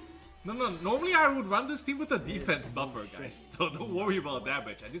 No. Normally I would run this team with a defense buffer, guys. So don't worry about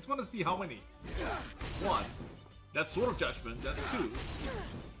damage. I just want to see how many. 1. That's Sword of Judgment. That's 2.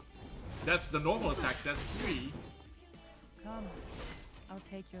 That's the normal attack. That's 3. Come, I'll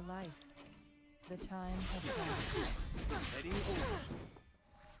take your life. The time has come. Heading over.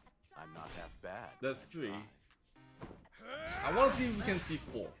 I'm not half bad. That's 3. I want to see if we can see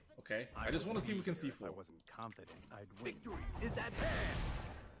 4. Okay? I just want to see if we can see 4. I wasn't confident I'd win. Victory is at hand.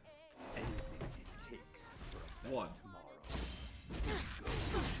 Anything it takes for a better 1. tomorrow. Go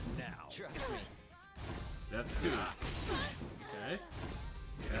now. Trust me. That's 2. Okay.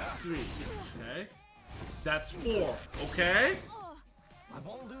 That's 3. Okay. That's 4. Okay. I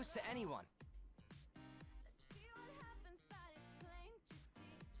won't lose to anyone.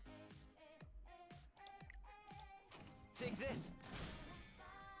 Take this.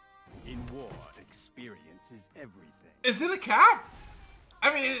 In war, experience is everything. Is it a cap?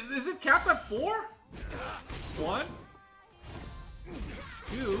 I mean, is it capped at 4? 1.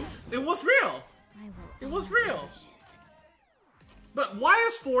 2. It was real. It was real. But why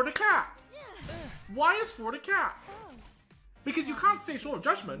is 4 the cap? Why is 4 the cap? Because you can't say Sword of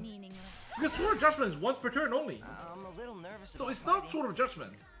Judgment. Because Sword of Judgment is once per turn only. I'm a little nervous. So it's not Sword of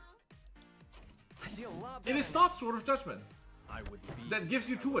Judgment. I feel a lot It is not Sword of Judgment. I would be That gives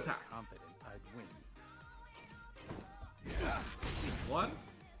you 2 attacks. confident I'd win. 1.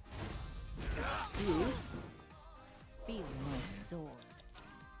 2. Feel my sword.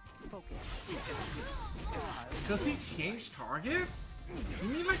 Focus. Does he change targets? You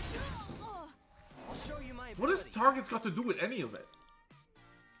mean like... I'll show you my What does ability. targets got to do with any of it?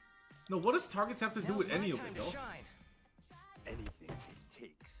 No, what does targets have to do Now's with my any of time it to though? shine. Anything it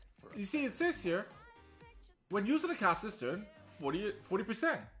takes for a You see, it says here, when using a cast this turn,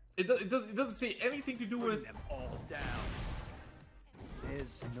 40%. It doesn't say anything to do bring with... them all down.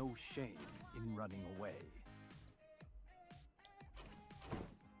 There's no shame in running away.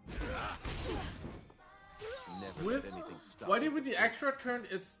 Never With... let anything stop Why you. did with the extra turn,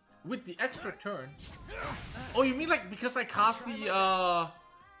 it's... With the extra turn... Oh, you mean like because I cast the,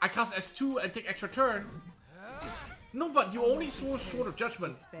 I cast S2 and take extra turn? No, but you only saw Sword of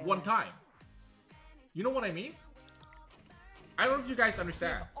Judgment one time. You know what I mean? I don't know if you guys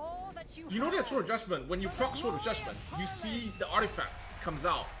understand. All that you You know that Sword of Judgment, when you proc Sword of Judgment, you see the artifact comes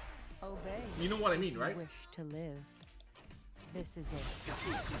out. Obey. You know what I mean, right? Wish to live. This is it.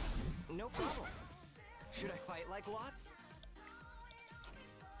 No problem. Should I fight like lots?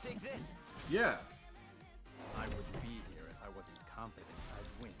 Take this. Yeah. I wouldn't be here if I wasn't confident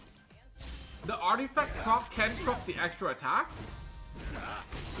I'd win. The artifact proc can proc the extra attack.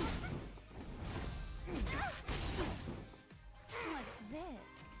 What's this?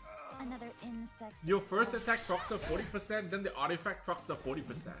 Another insect. Your first attack procs the 40%, then the artifact procs the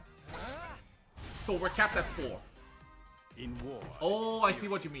 40%. So we're capped at 4. In war. Oh, I see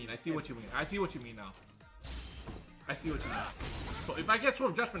what you mean. I see what you mean. I see what you mean now. I see what you mean. So if I get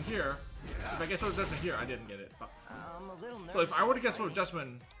Sword of Judgment here, I didn't get it. Fuck. I'm a little nervous. So if I were to get Sword of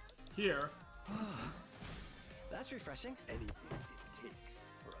Judgment here, That's refreshing. Anything it takes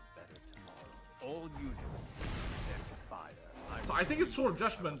for a better tomorrow. All units, prepare to fire. so I think it's Sword of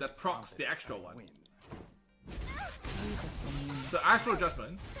Judgment that procs the extra one. Win. Leave it to me. The actual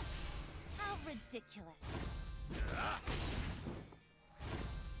Judgment. How ridiculous.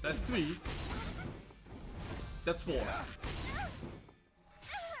 That's 3. That's 4.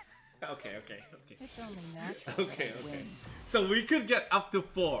 Okay. It's only natural. Okay. that I win. So we could get up to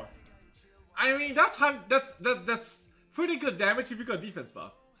 4. I mean, that's pretty good damage if you got defense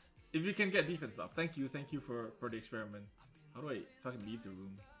buff. If you can get defense buff. Thank you for the experiment. How do I fucking leave the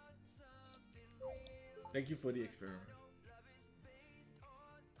room? Thank you for the experiment.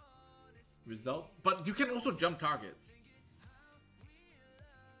 Results, but you can also jump targets.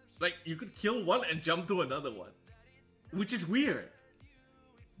 Like you could kill one and jump to another one, which is weird.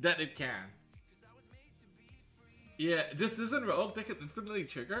 That it can. Yeah, this isn't Rogue that can infinitely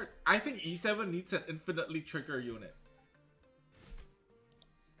trigger. I think E7 needs an infinitely trigger unit.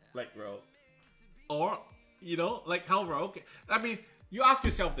 Like Rogue. Or, you know, like how Rogue... I mean, you ask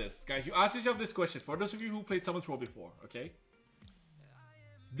yourself this, guys. You ask yourself this question. For those of you who played Summon's Roll before, okay?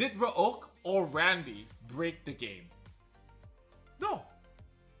 Did Raok or Randy break the game? No.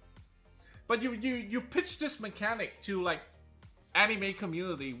 But you pitch this mechanic to, like, anime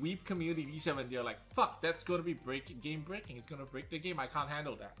community, weeb community, D7, they're like, fuck, that's gonna be game breaking. It's gonna break the game. I can't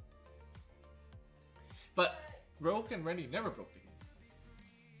handle that. But Rogue and Randy never broke the game.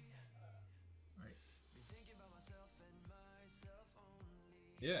 Right.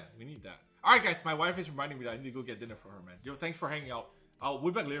 Yeah, we need that. Alright guys, my wife is reminding me that I need to go get dinner for her, man. Yo, thanks for hanging out. I'll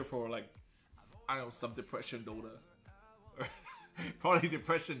be back later for like, I don't know, some depression Dota. Probably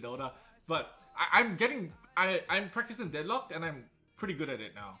depression Dota. But I'm practicing Deadlocked and I'm pretty good at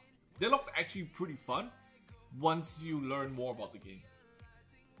it now. Deadlock's actually pretty fun once you learn more about the game.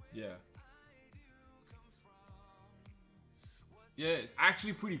 Yeah. Yeah, it's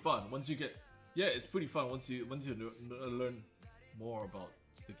actually pretty fun once you get. Yeah, it's pretty fun once you learn more about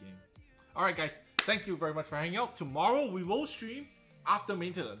the game. All right, guys. Thank you very much for hanging out. Tomorrow we will stream after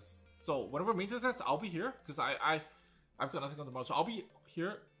maintenance. So whenever maintenance ends, I'll be here because I've got nothing on tomorrow. So I'll be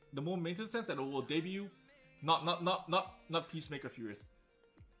here the moment maintenance ends, and it will debut. Not Peacemaker Furious.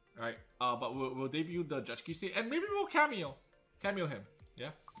 All right. But we'll debut the Judge Kisei, and maybe we'll cameo him. Yeah.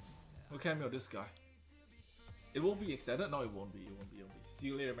 We'll cameo this guy. It will be extended. No, it won't be. It won't be. See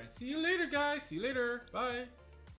you later, man. See you later, guys. See you later. Bye.